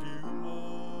need you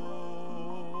more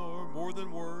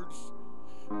than words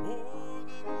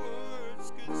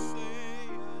could say.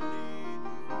 I need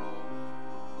you, Lord,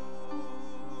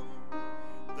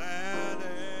 than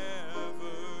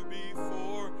ever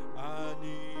before. I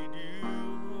need you,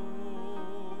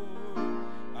 Lord.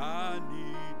 I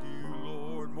need you,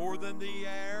 Lord, more than the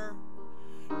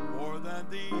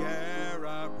air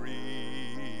I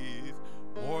breathe,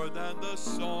 more than the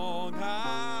song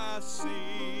I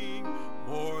sing,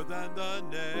 more than the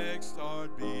next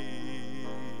heartbeat,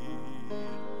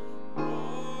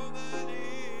 more than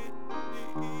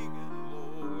anything. And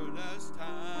Lord, as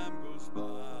time goes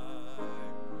by,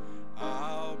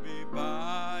 I'll be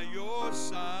by your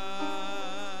side,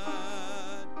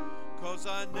 'cause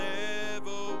I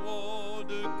never want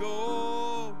to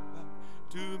go back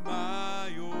to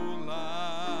my old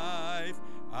life.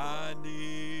 I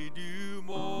need you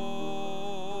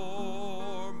more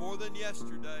than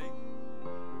yesterday.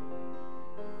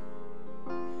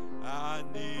 I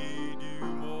need you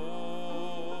more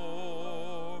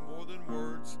than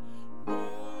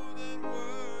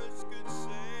words could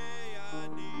say. I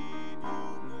need you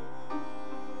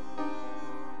more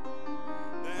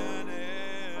than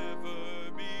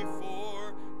ever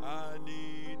before. I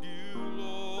need you,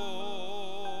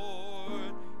 Lord.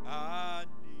 I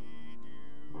need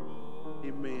you, Lord.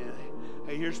 Amen.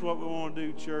 Hey, here's what we want to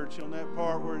do, church. On that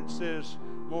part where it says,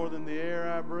 more than the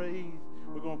air I breathe,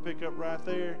 we're going to pick up right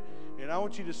there. And I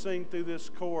want you to sing through this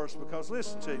chorus, because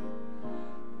listen to me.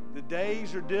 The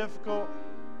days are difficult.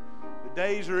 The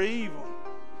days are evil.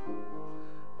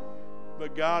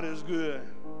 But God is good.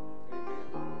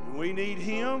 And we need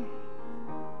him.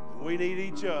 And we need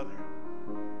each other.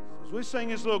 So as we sing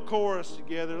this little chorus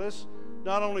together, let's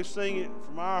not only sing it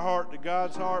from our heart to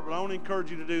God's heart, but I want to encourage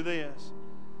you to do this.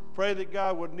 Pray that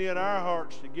God would knit our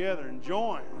hearts together and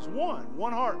join as one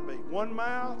heartbeat, one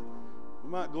mouth. We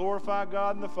might glorify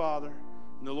God and the Father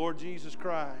and the Lord Jesus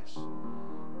Christ.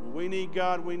 But we need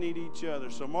God, we need each other.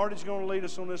 So Marty's going to lead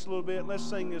us on this a little bit. Let's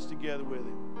sing this together with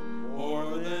him.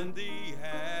 More than the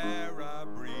air I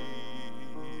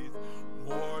breathe,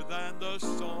 more than the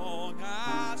song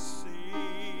I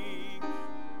sing,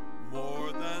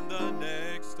 more than the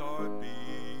next heartbeat,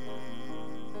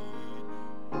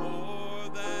 more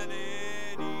than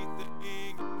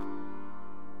anything.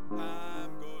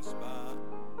 Time goes by,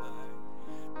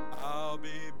 I'll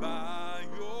be by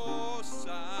your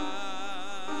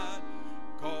side,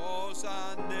 'cause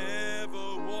I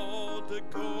never want to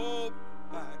go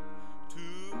back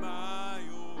to my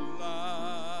old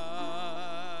life.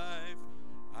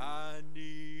 I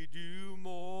need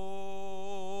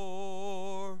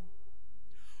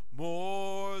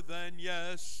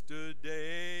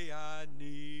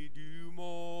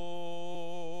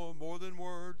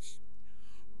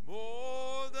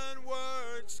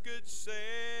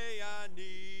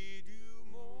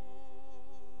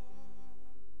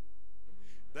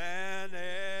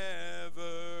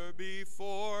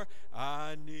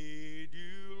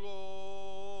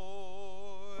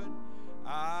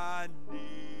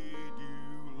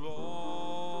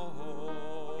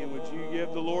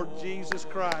the Lord Jesus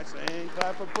Christ. And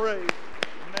clap of praise.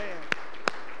 Amen.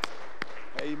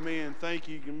 Amen. Thank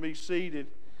you. You can be seated.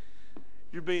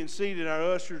 You're being seated.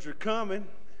 Our ushers are coming.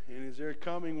 And as they're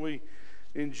coming, we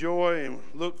enjoy and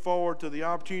look forward to the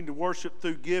opportunity to worship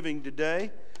through giving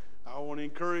today. I want to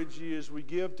encourage you as we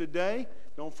give today.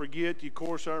 Don't forget, of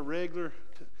course, our regular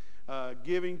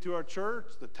giving to our church.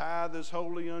 The tithe is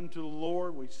holy unto the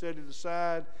Lord. We set it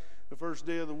aside the first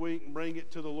day of the week and bring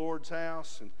it to the Lord's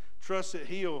house and trust that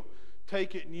He'll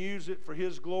take it and use it for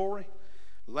His glory.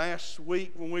 Last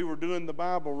week when we were doing the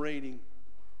Bible reading,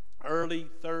 early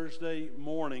Thursday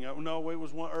morning, no, it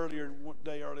was one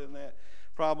day earlier than that,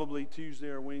 probably Tuesday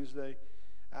or Wednesday,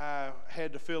 I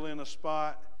had to fill in a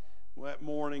spot that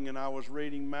morning and I was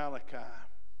reading Malachi.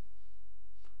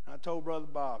 I told Brother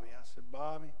Bobby, I said,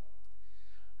 Bobby,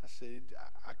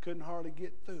 I couldn't hardly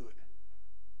get through it.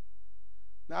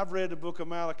 Now, I've read the book of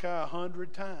Malachi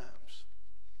 100 times,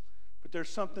 but there's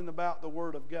something about the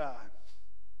Word of God.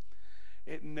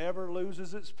 It never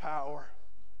loses its power.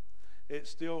 It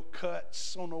still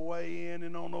cuts on the way in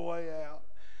and on the way out.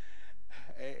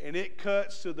 And it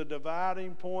cuts to the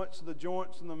dividing points of the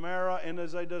joints and the marrow, and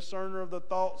as a discerner of the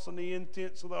thoughts and the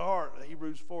intents of the heart,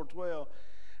 Hebrews 4:12.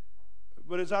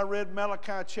 But as I read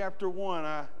Malachi chapter 1,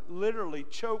 I literally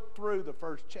choked through the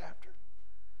first chapter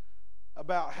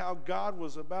about how God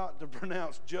was about to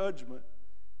pronounce judgment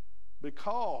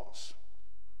because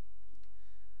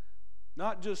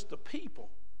not just the people,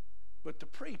 but the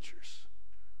preachers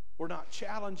were not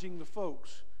challenging the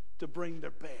folks to bring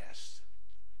their best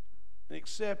and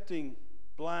accepting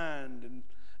blind and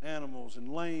animals and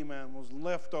lame animals and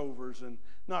leftovers and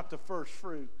not the first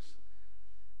fruits.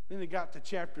 Then he got to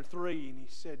chapter 3 and he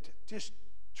said, just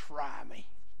try me.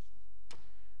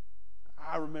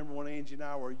 I remember when Angie and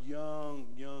I were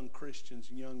young Christians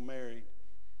and young married.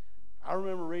 I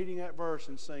remember reading that verse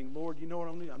and saying, Lord, you know what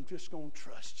I'm doing? I'm just going to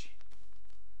trust you.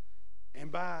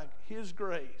 And by His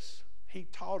grace, He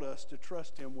taught us to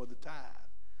trust Him with the tithe.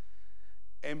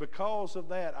 And because of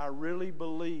that, I really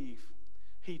believe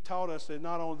He taught us that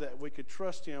not only that we could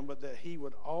trust Him, but that He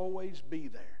would always be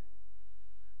there.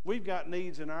 We've got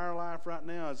needs in our life right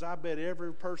now, as I bet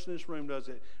every person in this room does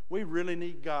it. We really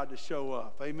need God to show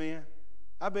up. Amen?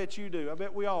 I bet you do. I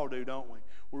bet we all do, don't we?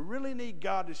 We really need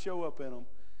God to show up in them.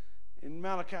 In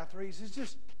Malachi 3, He says,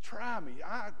 just try me.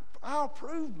 I'll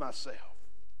prove myself.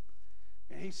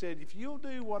 And He said, if you'll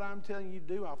do what I'm telling you to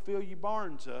do, I'll fill your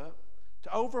barns up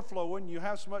to overflowing. You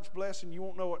have so much blessing you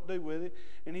won't know what to do with it.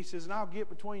 And He says, and I'll get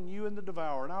between you and the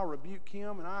devourer, and I'll rebuke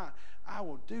him, and I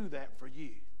will do that for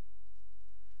you.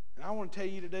 And I want to tell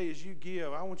you today, as you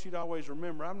give, I want you to always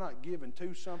remember, I'm not giving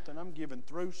to something, I'm giving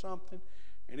through something.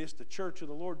 And it's the church of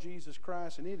the Lord Jesus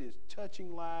Christ, and it is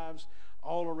touching lives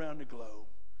all around the globe.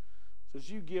 So as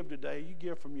you give today, you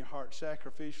give from your heart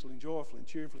sacrificially and joyfully and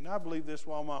cheerfully. And I believe this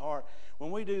with all my heart.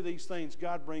 When we do these things,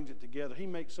 God brings it together. He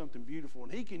makes something beautiful.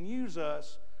 And He can use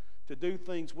us to do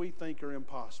things we think are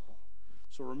impossible.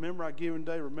 So remember our giving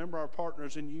day. Remember our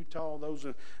partners in Utah. Those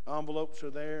envelopes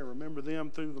are there. Remember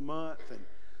them through the month. And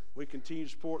we continue to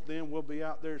support them. We'll be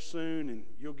out there soon. And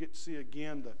you'll get to see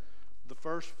again the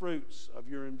first fruits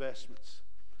of your investments.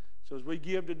 So as we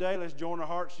give today, let's join our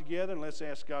hearts together and let's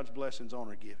ask God's blessings on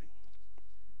our giving.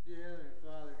 Dear Heavenly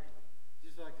Father,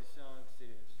 just like the song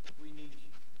says, we need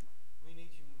you. We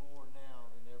need you more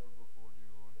now than ever before, dear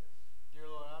Lord.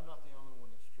 Dear Lord, I'm not the only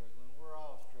one that's struggling. We're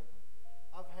all struggling.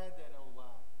 I've had that old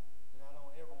life that I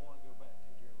don't ever want to go back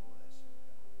to, dear Lord.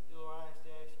 Dear Lord, I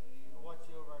just ask you to watch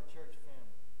over our church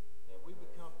family, that we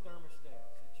become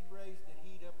thermostats, that you raise the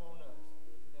heat up on us,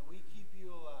 that we keep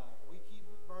you alive. We keep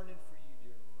burning for you,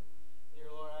 dear Lord. Dear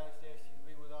Lord, I just ask you to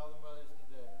be with all the mothers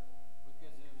today,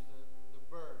 because it was the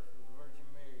birth of the Virgin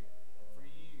Mary for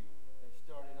you.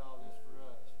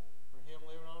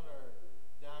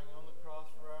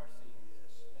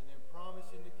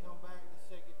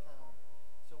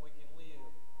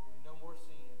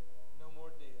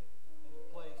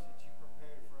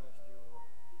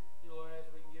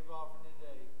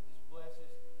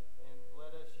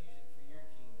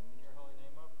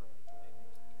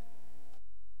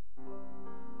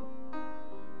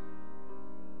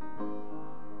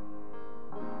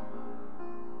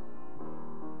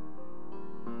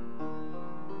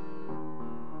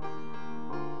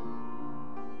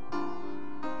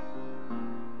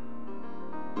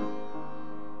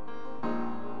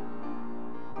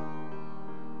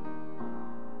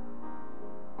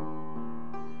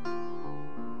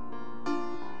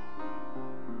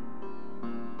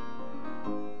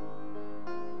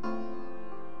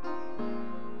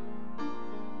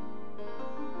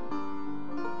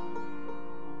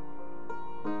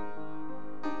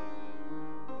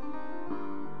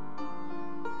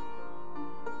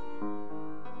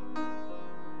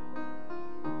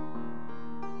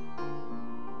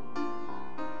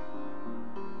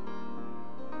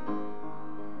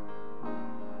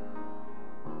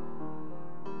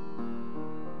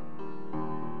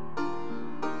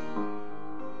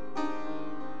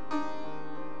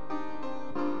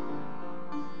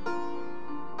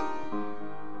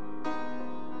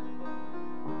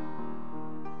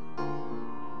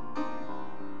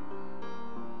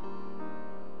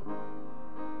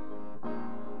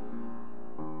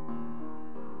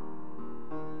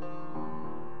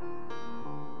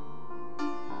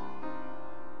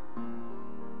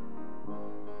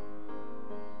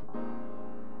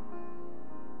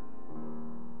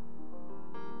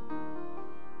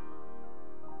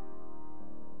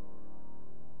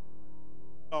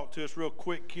 talk to us real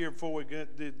quick here before we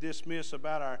get dismiss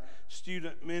about our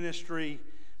student ministry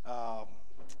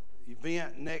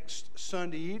event next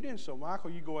Sunday evening. So,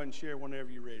 Michael, you go ahead and share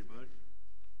whenever you're ready, buddy.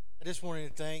 I just wanted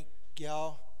to thank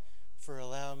y'all for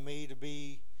allowing me to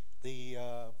be the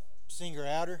singer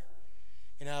outer,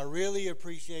 and I really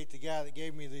appreciate the guy that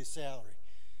gave me the salary,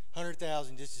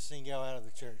 $100,000 just to sing y'all out of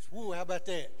the church. Woo, how about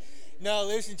that? No,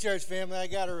 listen, church family, I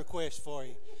got a request for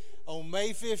you. On May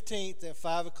 15th at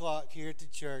 5 o'clock here at the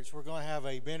church, we're going to have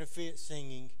a benefit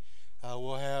singing.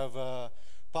 We'll have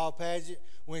Paul Paget,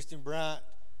 Winston Bryant,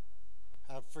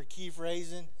 for Keith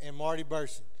Raisin, and Marty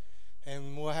Burson.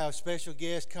 And we'll have special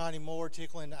guest Connie Moore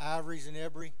tickling the ivories and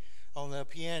ebony on the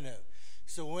piano.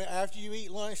 So after you eat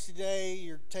lunch today,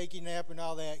 you're taking a nap and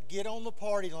all that, get on the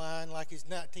party line like it's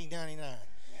 1999.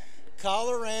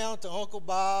 Call around to Uncle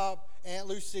Bob, Aunt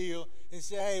Lucille, and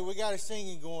say, hey, we got a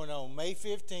singing going on May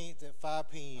 15th at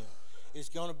 5 p.m. It's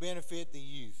going to benefit the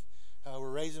youth. We're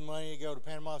raising money to go to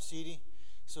Panama City,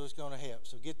 so it's going to help.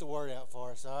 So get the word out for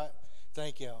us, all right?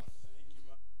 Thank y'all.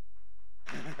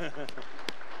 Thank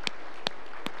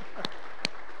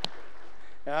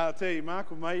you, I'll tell you,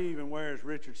 Michael may even wear his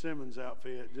Richard Simmons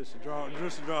outfit just to draw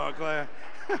a class.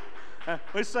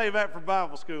 We save that for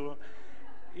Bible school.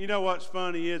 You know what's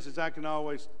funny is I can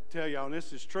always tell y'all, and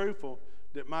this is truthful,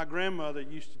 that my grandmother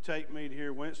used to take me to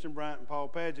hear Winston Bryant and Paul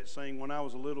Paget sing when I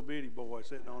was a little bitty boy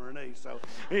sitting on her knee.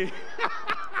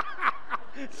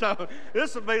 So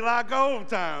this will be like old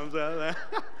times. Well,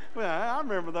 I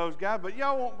remember those guys, but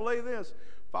y'all won't believe this.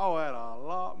 Paul had a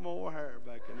lot more hair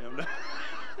back in them days.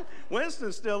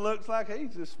 Winston still looks like he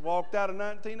just walked out of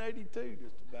 1982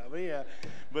 just about. Yeah.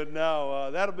 But no,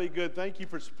 that'll be good. Thank you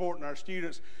for supporting our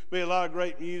students. Be a lot of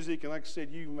great music, and like I said,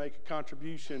 you can make a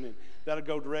contribution, and that'll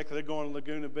go directly. They're going to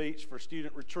Laguna Beach for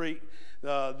student retreat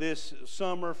this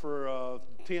summer for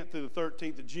 10th through the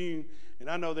 13th of June, and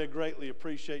I know they greatly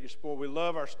appreciate your support. We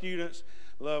love our students.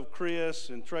 Love Chris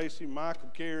and Tracy, Michael,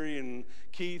 Carey, and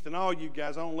Keith, and all you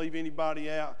guys. I don't leave anybody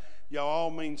out. Y'all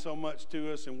all mean so much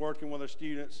to us in working with our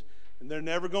students, and they're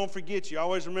never going to forget you.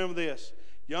 Always remember this.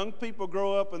 Young people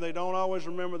grow up and they don't always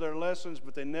remember their lessons,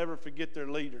 but they never forget their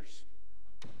leaders.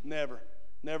 Never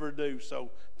do.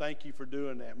 So thank you for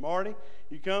doing that. Marty,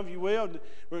 you come if you will.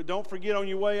 Don't forget on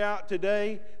your way out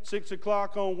today, 6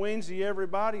 o'clock on Wednesday,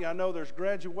 everybody. I know there's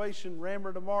graduation,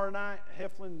 Rammer tomorrow night,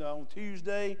 Heflin on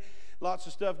Tuesday. Lots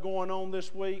of stuff going on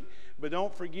this week. But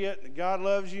don't forget that God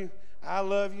loves you, I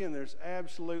love you, and there's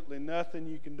absolutely nothing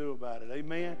you can do about it.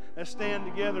 Amen? Let's stand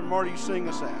together, and Marty, you sing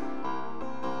us out.